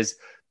thing is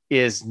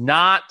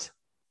not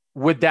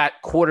would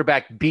that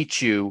quarterback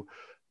beat you,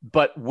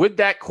 but would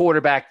that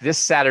quarterback this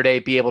Saturday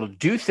be able to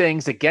do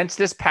things against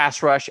this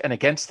pass rush and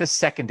against this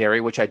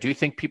secondary, which I do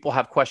think people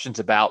have questions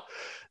about,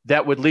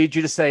 that would lead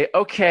you to say,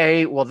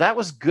 okay, well, that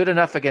was good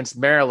enough against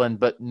Maryland,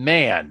 but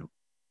man,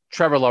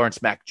 Trevor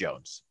Lawrence, Mac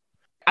Jones.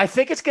 I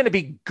think it's going to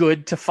be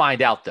good to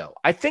find out, though.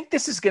 I think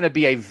this is going to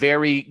be a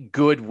very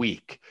good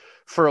week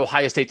for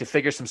Ohio State to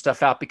figure some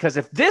stuff out, because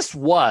if this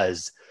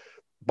was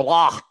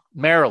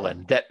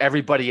Maryland that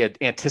everybody had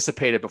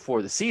anticipated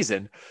before the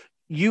season,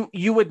 you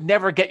would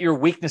never get your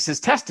weaknesses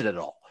tested at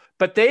all,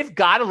 but they've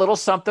got a little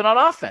something on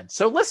offense.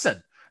 So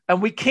listen,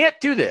 and we can't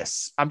do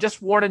this. I'm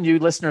just warning you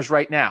listeners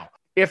right now.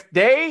 If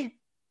they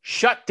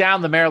shut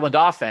down the Maryland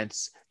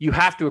offense, you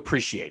have to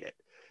appreciate it.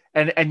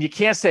 And you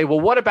can't say, well,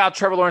 what about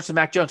Trevor Lawrence and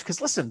Mac Jones?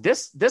 Because listen,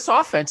 this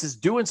offense is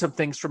doing some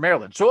things for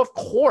Maryland. So of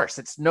course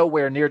it's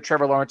nowhere near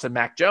Trevor Lawrence and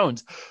Mac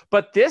Jones,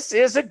 but this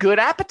is a good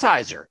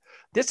appetizer.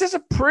 This is a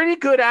pretty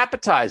good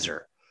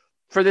appetizer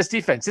for this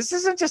defense. This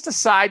isn't just a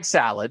side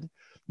salad,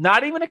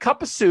 not even a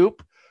cup of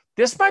soup.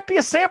 This might be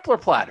a sampler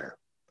platter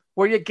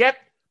where you don't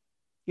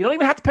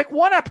even have to pick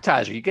one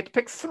appetizer. You get to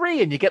pick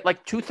three and you get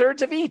like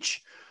 2/3 of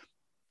each.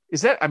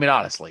 Is that, I mean,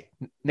 honestly,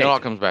 Nathan, it all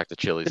comes back to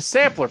Chili's. The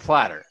sampler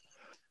platter.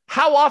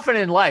 How often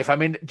in life, I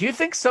mean, do you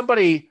think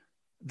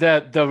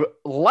the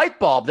light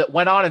bulb that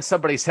went on in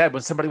somebody's head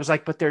when somebody was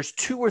like, but there's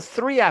 2 or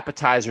 3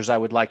 appetizers I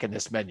would like in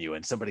this menu.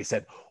 And somebody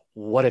said,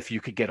 what if you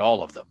could get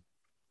all of them?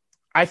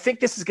 I think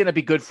this is going to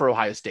be good for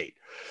Ohio State.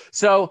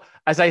 So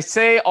as I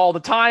say all the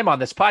time on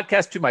this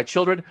podcast to my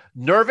children,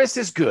 nervous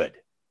is good.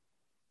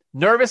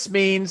 Nervous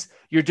means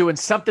you're doing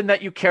something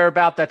that you care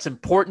about that's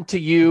important to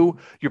you.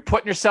 You're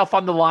putting yourself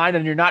on the line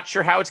and you're not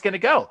sure how it's going to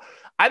go.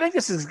 I think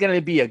this is going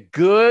to be a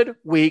good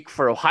week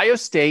for Ohio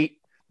State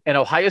and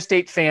Ohio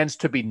State fans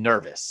to be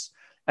nervous.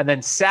 And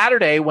then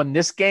Saturday, when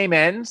this game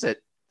ends at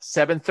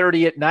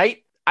 7:30 at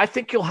night, I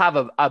think you'll have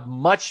a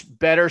much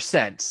better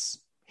sense.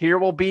 Here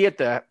we'll be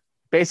at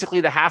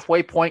basically the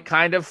halfway point,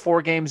 kind of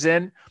 4 games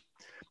in.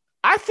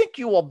 I think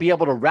you will be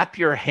able to wrap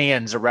your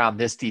hands around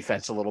this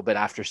defense a little bit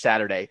after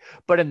Saturday.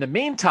 But in the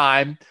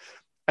meantime,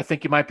 I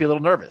think you might be a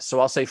little nervous. So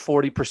I'll say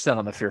 40%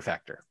 on the fear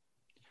factor.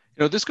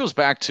 This goes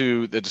back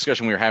to the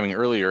discussion we were having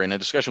earlier and a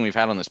discussion we've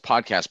had on this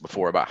podcast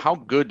before about how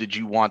good did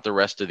you want the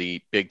rest of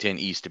the Big Ten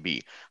East to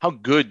be? How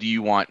good do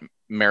you want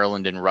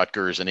Maryland and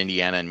Rutgers and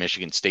Indiana and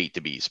Michigan State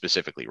to be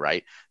specifically,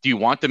 right? Do you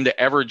want them to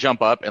ever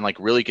jump up and like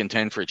really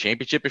contend for a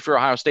championship if you're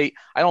Ohio State?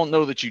 I don't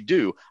know that you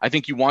do. I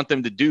think you want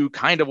them to do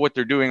kind of what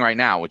they're doing right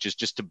now, which is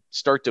just to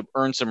start to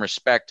earn some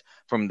respect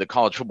from the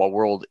college football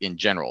world in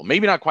general.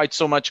 Maybe not quite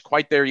so much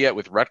quite there yet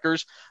with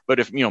Rutgers,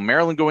 but if,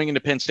 Maryland going into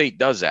Penn State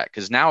does that,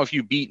 because now if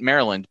you beat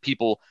Maryland,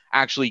 people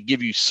actually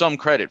give you some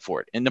credit for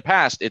it. In the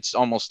past, it's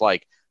almost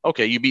like,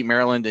 okay, you beat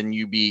Maryland and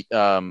you beat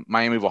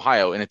Miami of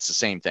Ohio, and it's the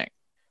same thing.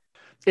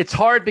 It's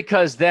hard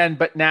because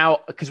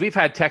we've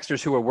had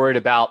texters who are worried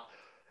about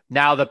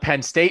now the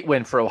Penn State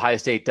win for Ohio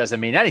State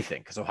doesn't mean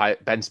anything because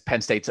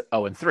Penn State's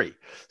 0-3.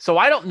 So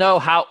I don't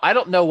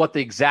know what the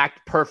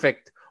exact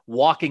perfect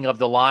walking of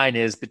the line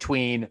is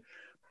between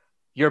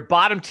your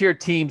bottom tier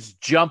teams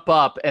jump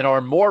up and are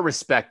more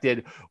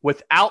respected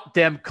without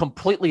them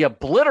completely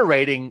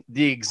obliterating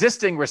the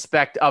existing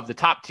respect of the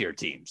top tier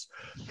teams.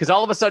 Because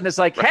all of a sudden it's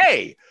like,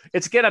 hey,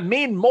 it's going to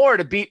mean more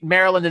to beat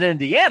Maryland and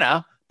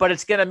Indiana, but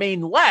it's going to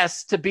mean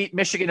less to beat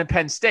Michigan and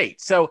Penn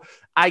State. So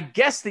I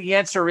guess the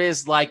answer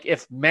is like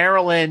if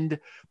Maryland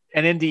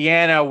and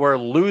Indiana were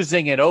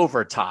losing in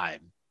overtime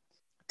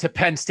to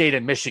Penn State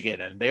and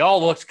Michigan, and they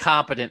all looked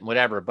competent and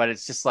whatever, but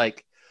it's just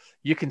like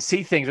you can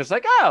see things where it's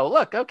like, oh,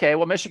 look, okay,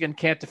 well, Michigan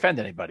can't defend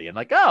anybody. And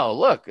like, oh,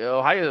 look,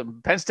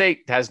 Penn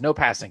State has no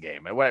passing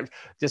game. And whatever.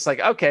 Just like,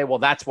 okay, well,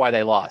 that's why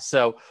they lost.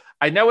 So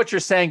I know what you're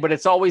saying, but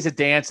it's always a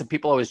dance, and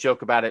people always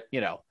joke about it,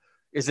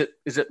 Is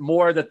it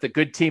more that the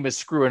good team is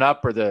screwing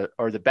up or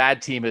the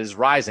bad team is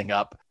rising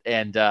up?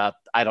 And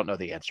I don't know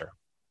the answer.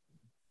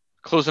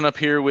 Closing up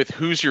here with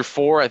Who's Your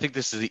 4. I think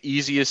this is the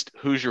easiest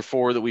Who's Your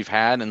 4 that we've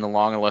had in the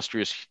long,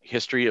 illustrious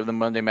history of the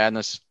Monday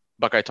Madness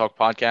Buckeye Talk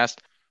podcast.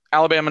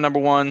 Alabama, number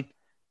 1.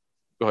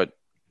 Go ahead.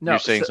 No, you're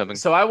saying something.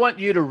 So I want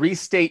you to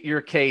restate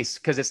your case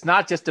because it's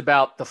not just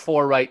about the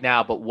 4 right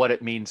now, but what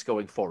it means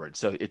going forward.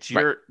 So it's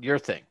your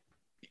thing.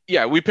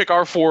 Yeah, we pick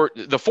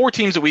the 4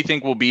 teams that we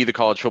think will be the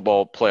college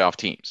football playoff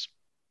teams.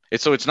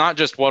 It's not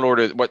just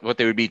what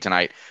they would be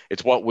tonight.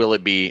 It's what will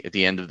it be at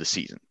the end of the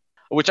season,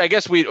 which I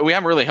guess we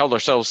haven't really held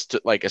ourselves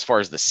to like as far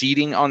as the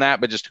seeding on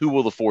that, but just who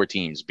will the 4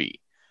 teams be?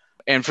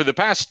 And for the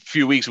past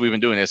few weeks we've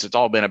been doing this, it's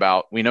all been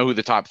about we know who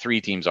the top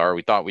 3 teams are.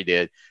 We thought we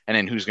did, and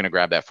then who's going to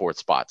grab that 4th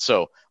spot.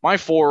 So my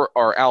 4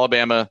 are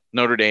Alabama,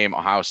 Notre Dame,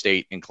 Ohio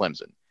State, and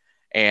Clemson.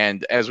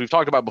 And as we've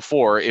talked about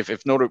before,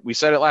 we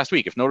said it last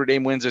week, if Notre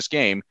Dame wins this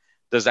game,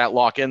 does that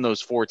lock in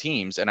those 4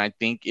 teams? And I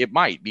think it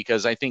might,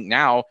 because I think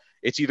now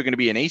it's either going to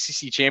be an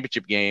ACC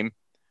championship game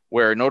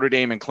where Notre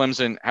Dame and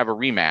Clemson have a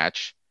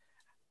rematch.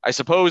 I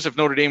suppose if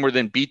Notre Dame were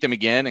then beat them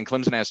again and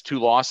Clemson has 2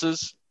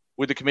 losses,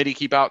 would the committee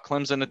keep out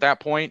Clemson at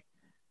that point?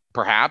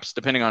 Perhaps,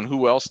 depending on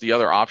who else the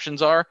other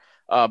options are.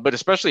 But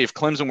especially if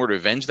Clemson were to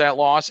avenge that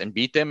loss and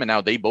beat them, and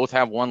now they both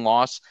have 1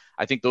 loss,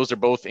 I think those are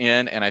both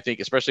in. And I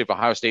think especially if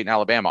Ohio State and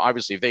Alabama,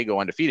 obviously if they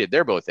go undefeated,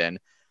 they're both in.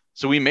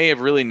 So we may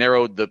have really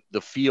narrowed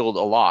the field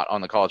a lot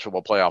on the college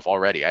football playoff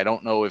already. I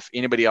don't know if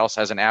anybody else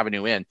has an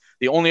avenue in.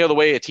 The only other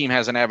way a team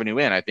has an avenue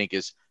in, I think,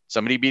 is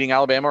somebody beating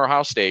Alabama or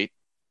Ohio State.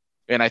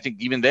 And I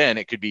think even then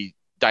it could be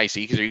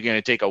dicey because you're going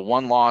to take a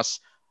 1-loss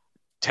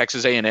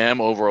Texas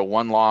A&M over a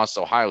 1-loss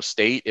Ohio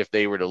State if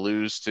they were to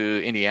lose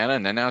to Indiana.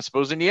 And then I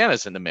suppose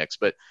Indiana's in the mix.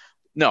 But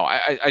no,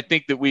 I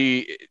think that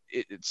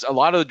it's a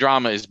lot of the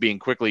drama is being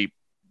quickly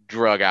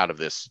drug out of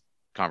this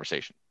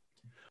conversation.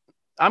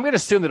 I'm going to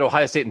assume that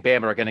Ohio State and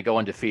Bama are going to go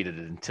undefeated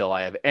until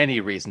I have any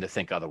reason to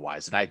think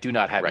otherwise. And I do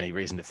not have any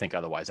reason to think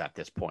otherwise at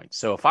this point.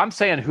 So if I'm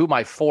saying who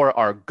my 4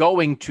 are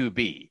going to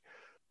be,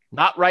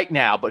 not right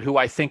now, but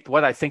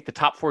what I think the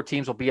top 4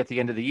 teams will be at the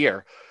end of the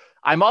year,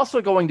 I'm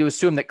also going to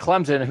assume that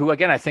Clemson, who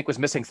again, I think was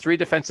missing 3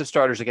 defensive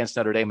starters against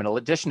Notre Dame in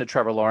addition to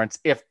Trevor Lawrence,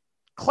 if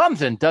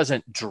Clemson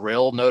doesn't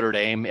drill Notre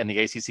Dame in the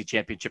ACC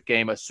championship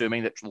game,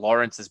 assuming that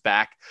Lawrence is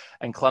back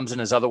and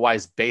Clemson is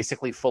otherwise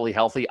basically fully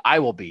healthy, I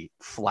will be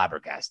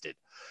flabbergasted.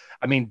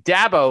 I mean,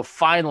 Dabo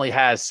finally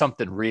has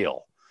something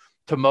real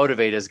to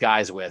motivate his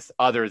guys with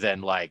other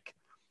than like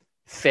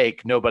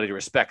fake, nobody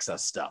respects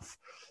us stuff.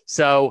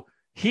 So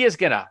he is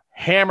going to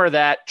hammer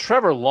that.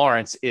 Trevor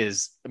Lawrence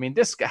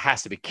this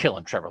has to be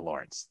killing Trevor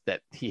Lawrence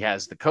that he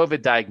has the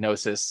COVID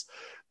diagnosis.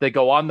 They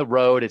go on the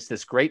road. It's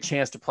this great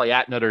chance to play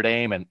at Notre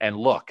Dame and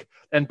look.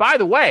 And by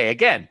the way,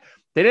 again,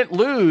 they didn't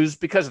lose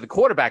because of the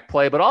quarterback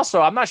play, but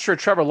also I'm not sure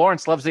Trevor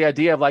Lawrence loves the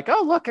idea of like,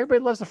 oh, look,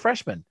 everybody loves the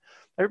freshman.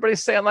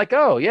 Everybody's saying like,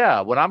 oh,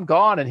 yeah, when I'm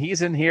gone and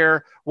he's in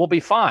here, we'll be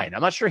fine.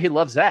 I'm not sure he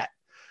loves that.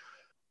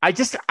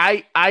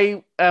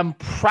 I am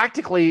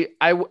practically,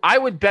 I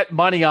would bet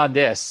money on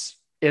this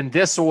in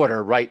this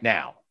order right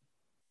now.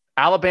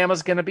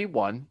 Alabama's going to be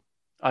 1,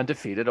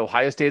 undefeated.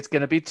 Ohio State's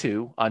going to be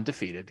 2,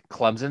 undefeated.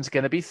 Clemson's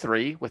going to be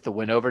 3 with the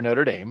win over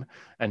Notre Dame,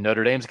 and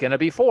Notre Dame's going to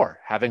be 4,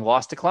 having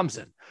lost to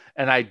Clemson.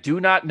 And I do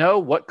not know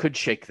what could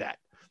shake that.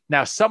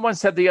 Now, someone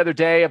said the other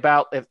day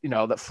about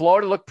that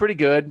Florida looked pretty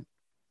good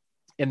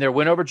in their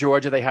win over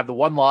Georgia. They have the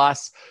 1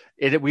 loss.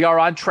 We are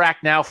on track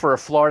now for a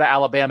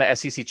Florida-Alabama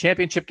SEC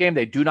championship game.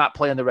 They do not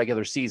play in the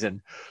regular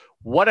season.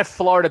 What if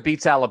Florida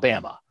beats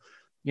Alabama?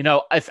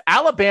 If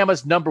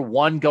Alabama's number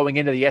 1 going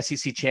into the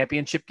SEC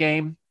championship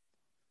game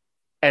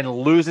and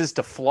loses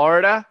to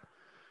Florida,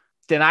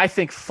 then I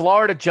think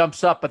Florida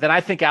jumps up, but then I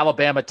think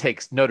Alabama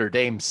takes Notre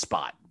Dame's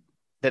spot.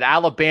 That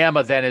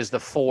Alabama then is the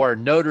 4,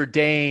 Notre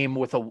Dame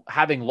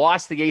having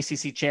lost the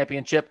ACC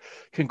championship.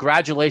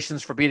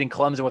 Congratulations for beating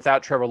Clemson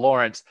without Trevor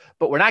Lawrence,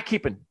 but we're not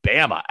keeping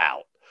Bama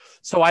out.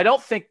 So I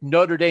don't think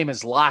Notre Dame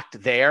is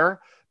locked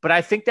there, but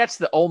I think that's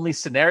the only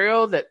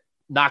scenario that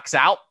knocks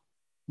out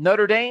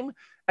Notre Dame.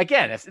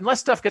 Again,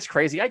 unless stuff gets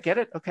crazy, I get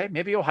it. Okay,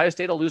 maybe Ohio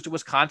State will lose to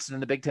Wisconsin in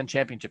the Big Ten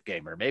championship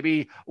game, or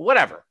maybe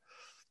whatever.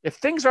 If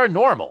things are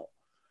normal,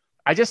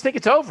 I just think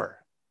it's over.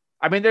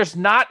 I mean, there's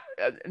not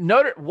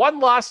one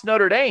loss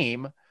Notre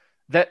Dame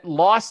that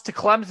lost to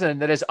Clemson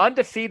that is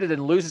undefeated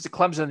and loses to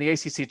Clemson in the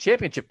ACC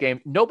championship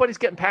game. Nobody's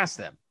getting past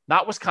them.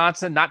 Not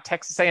Wisconsin, not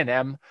Texas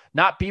A&M,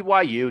 not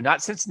BYU,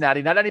 not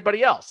Cincinnati, not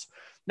anybody else.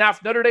 Now,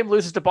 if Notre Dame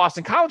loses to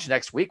Boston College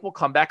next week, we'll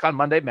come back on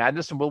Monday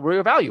Madness and we'll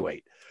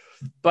reevaluate.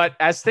 But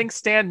as things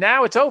stand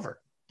now, it's over.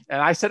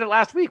 And I said it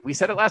last week. We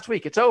said it last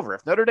week. It's over.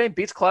 If Notre Dame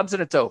beats Clemson,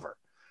 it's over.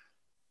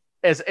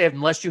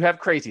 Unless you have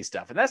crazy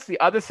stuff. And that's the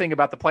other thing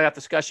about the playoff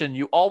discussion.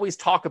 You always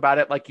talk about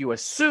it like you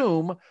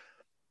assume.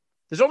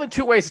 There's only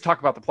 2 ways to talk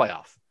about the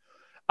playoff.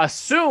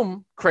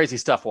 Assume crazy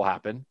stuff will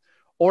happen,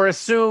 or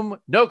assume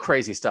no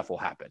crazy stuff will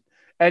happen.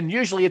 And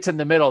usually it's in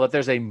the middle that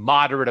there's a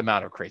moderate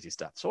amount of crazy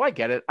stuff. So I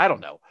get it. I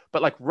don't know.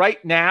 But like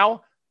right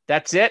now,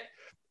 that's it.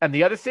 And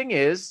the other thing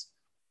is,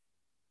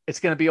 it's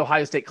going to be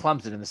Ohio State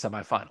Clemson in the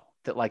semifinal.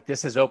 That like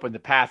this has opened the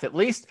path. At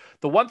least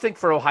the one thing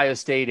for Ohio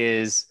State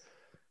is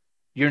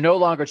you're no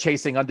longer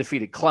chasing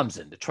undefeated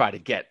Clemson to try to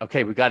get,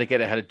 okay, we got to get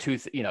ahead of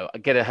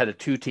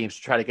 2 teams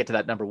to try to get to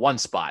that number 1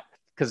 spot,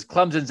 because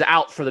Clemson's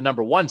out for the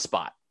number 1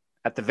 spot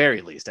at the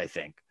very least, I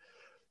think.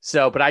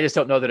 So, but I just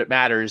don't know that it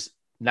matters.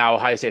 Now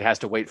Ohio State has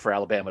to wait for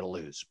Alabama to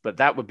lose, but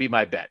that would be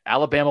my bet.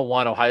 Alabama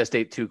 1, Ohio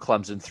State 2,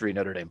 Clemson 3,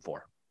 Notre Dame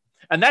 4.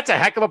 And that's a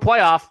heck of a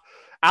playoff.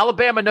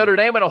 Alabama, Notre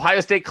Dame, and Ohio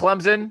State,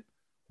 Clemson.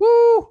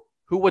 Woo!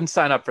 Who wouldn't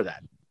sign up for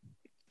that?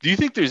 Do you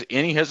think there's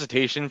any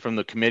hesitation from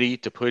the committee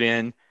to put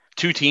in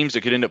 2 teams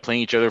that could end up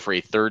playing each other for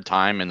a 3rd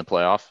time in the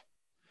playoff?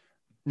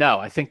 No,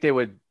 I think they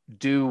would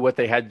do what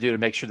they had to do to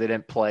make sure they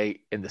didn't play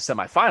in the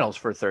semifinals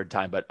for a 3rd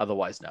time, but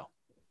otherwise, no.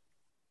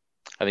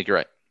 I think you're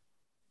right.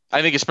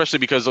 I think especially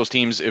because those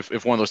teams,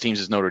 if one of those teams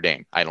is Notre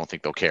Dame, I don't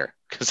think they'll care,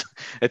 because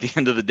at the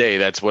end of the day,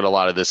 that's what a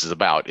lot of this is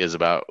about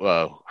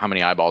how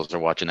many eyeballs are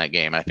watching that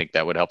game. I think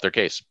that would help their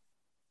case.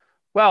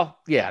 Well,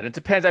 yeah, it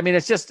depends. I mean,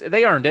 it's just,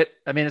 they earned it.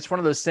 I mean, it's one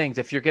of those things,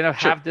 if you're going to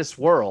have this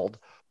world.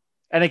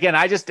 And again,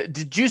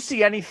 did you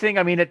see anything?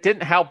 I mean, it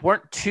didn't help.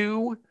 Weren't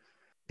 2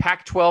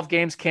 Pac-12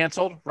 games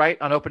canceled,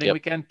 right? On opening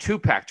weekend, 2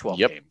 Pac-12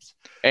 games.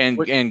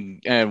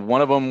 And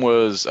one of them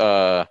was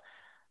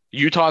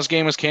Utah's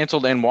game was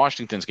canceled and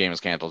Washington's game was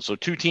canceled. So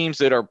 2 teams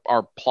that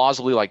are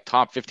plausibly like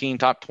top 15,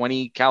 top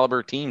 20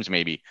 caliber teams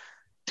maybe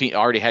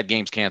already had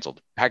games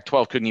canceled.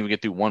 Pac-12 couldn't even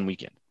get through 1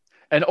 weekend.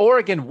 And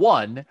Oregon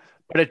won,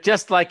 but it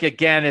just like,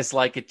 again, is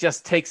like it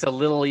just takes a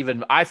little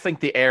even. I think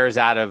the air is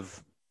out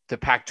of the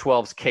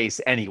Pac-12's case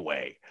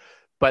anyway.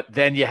 But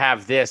then you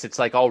have this. It's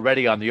like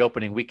already on the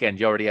opening weekend,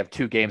 you already have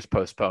 2 games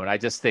postponed. I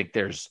just think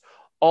there's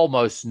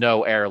almost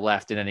no air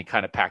left in any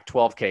kind of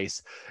Pac-12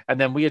 case. And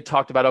then we had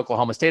talked about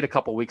Oklahoma State a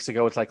couple of weeks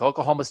ago. It's like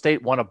Oklahoma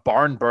State won a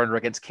barn burner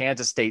against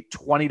Kansas State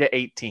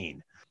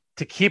 20-18.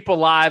 to keep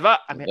alive. Are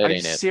you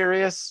ain't it.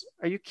 serious?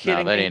 Are you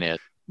kidding No, that me? ain't it.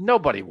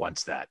 Nobody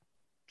wants that.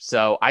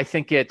 So I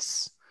think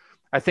it's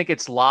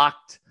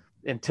locked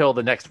until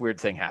the next weird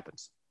thing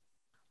happens.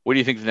 What do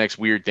you think the next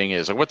weird thing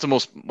is? Like, what's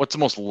the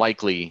most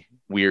likely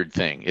weird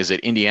thing? Is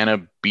it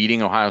Indiana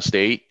beating Ohio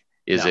State?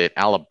 Is it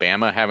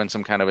Alabama having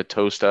some kind of a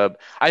toe stub?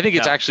 I think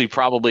it's actually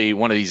probably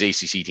one of these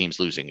ACC teams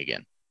losing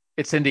again.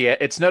 It's Indiana.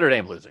 It's Notre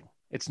Dame losing.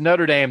 It's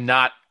Notre Dame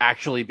not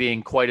actually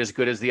being quite as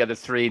good as the other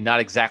three, not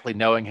exactly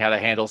knowing how to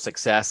handle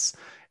success.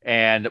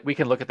 And we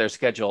can look at their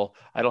schedule.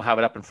 I don't have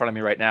it up in front of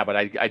me right now, but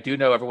I do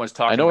know everyone's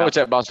talking about. I know it's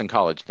at Boston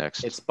College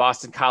next. It's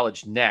Boston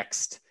College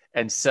next.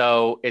 And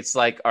so it's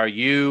like,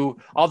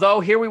 although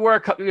here we were,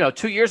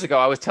 2 years ago,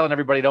 I was telling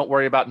everybody, don't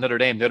worry about Notre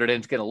Dame. Notre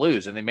Dame's going to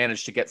lose. And they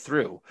managed to get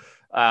through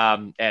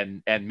and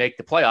make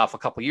the playoff a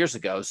couple years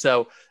ago.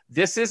 So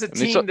this is a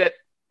team that,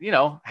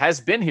 has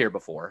been here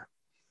before.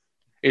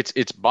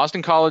 It's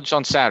Boston College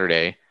on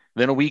Saturday,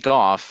 then a week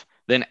off,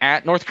 then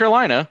at North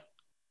Carolina,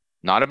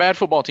 not a bad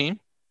football team,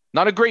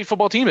 not a great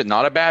football team, but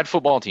not a bad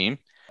football team.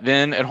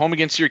 Then at home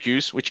against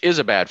Syracuse, which is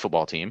a bad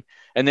football team.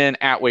 And then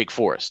at Wake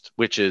Forest,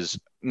 which is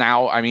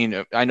now,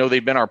 I know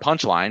they've been our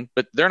punchline,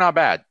 but they're not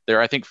bad. They're,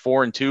 I think,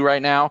 4-2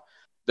 right now.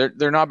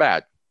 They're not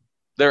bad.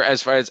 They're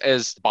as far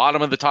as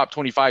bottom of the top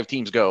 25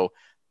 teams go,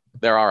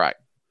 they're all right.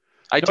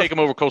 I'd take them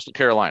over Coastal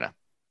Carolina.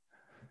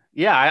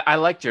 Yeah, I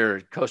liked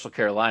your Coastal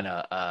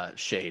Carolina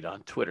shade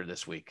on Twitter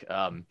this week.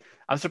 I'm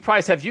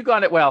surprised. Have you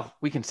gone it? Well,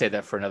 we can say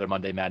that for another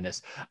Monday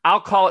Madness. I'll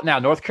call it now.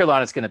 North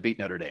Carolina's going to beat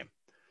Notre Dame.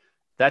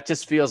 That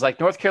just feels like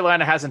North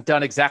Carolina hasn't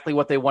done exactly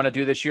what they want to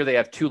do this year. They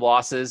have 2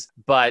 losses,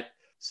 but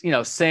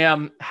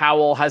Sam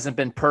Howell hasn't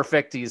been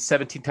perfect. He's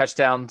 17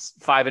 touchdowns,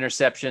 5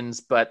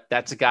 interceptions, but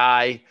that's a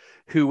guy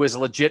who is a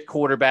legit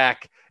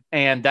quarterback.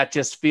 And that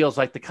just feels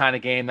like the kind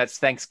of game that's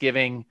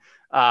Thanksgiving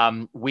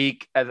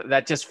week.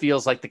 That just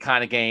feels like the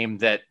kind of game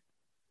that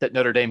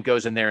Notre Dame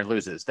goes in there and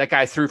loses. That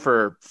guy threw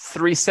for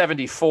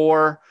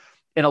 374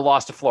 in a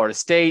loss to Florida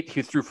State.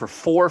 He threw for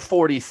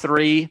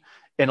 443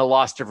 in a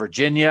loss to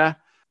Virginia.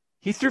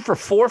 He threw for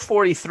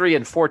 443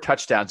 and 4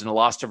 touchdowns in a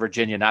loss to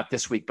Virginia, not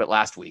this week, but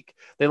last week.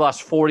 They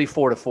lost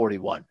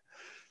 44-41.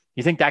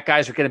 You think that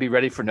guys are going to be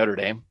ready for Notre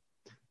Dame?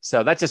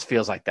 So that just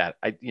feels like that.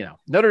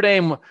 Notre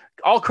Dame,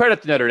 all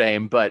credit to Notre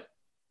Dame, but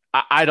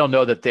I don't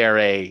know that they're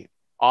a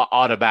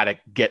automatic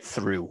get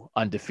through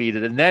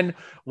undefeated. And then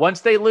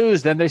once they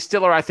lose, then they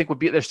still are, I think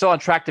they're still on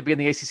track to be in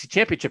the ACC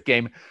championship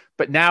game.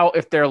 But now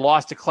if their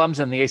loss to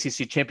Clemson, the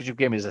ACC championship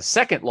game is a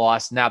second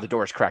loss, now the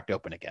door is cracked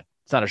open again.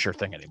 It's not a sure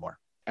thing anymore.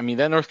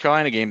 That North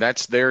Carolina game,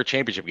 that's their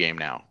championship game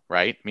now,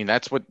 right?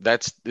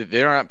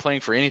 They're not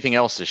playing for anything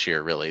else this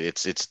year, really.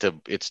 It's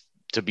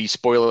to be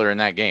spoiler in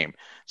that game.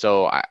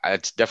 So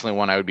it's definitely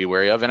one I would be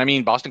wary of.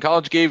 And Boston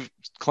College gave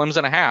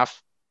Clemson a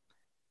half.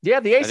 Yeah,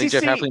 the ACC. I think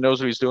Jeff Hafley knows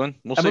what he's doing.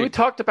 We'll see. We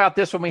talked about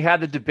this when we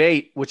had the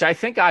debate, which I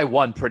think I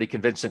won pretty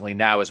convincingly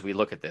now as we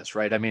look at this,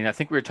 right? I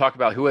think we were talking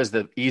about who has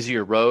the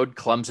easier road,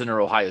 Clemson or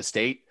Ohio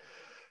State.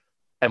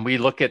 And we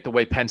look at the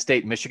way Penn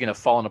State and Michigan have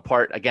fallen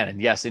apart again.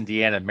 And yes,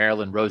 Indiana and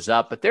Maryland rose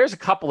up, but there's a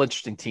couple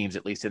interesting teams,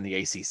 at least in the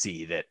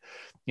ACC, that,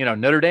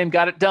 Notre Dame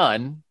got it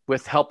done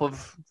with help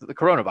of the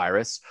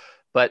coronavirus,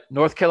 but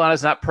North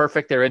Carolina's not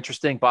perfect. They're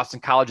interesting. Boston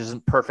College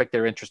isn't perfect.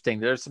 They're interesting.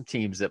 There's some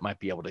teams that might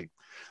be able to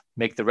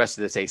make the rest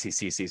of this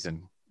ACC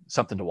season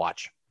something to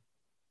watch.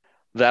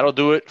 That'll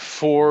do it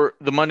for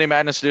the Monday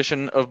Madness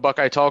edition of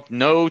Buckeye Talk.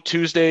 No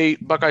Tuesday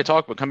Buckeye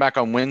Talk, but come back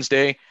on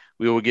Wednesday.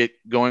 We will get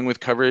going with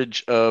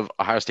coverage of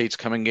Ohio State's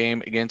coming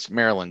game against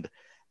Maryland.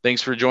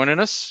 Thanks for joining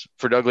us.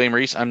 For Doug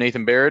Lesmerises, I'm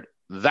Nathan Baird.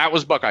 That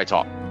was Buckeye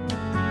Talk.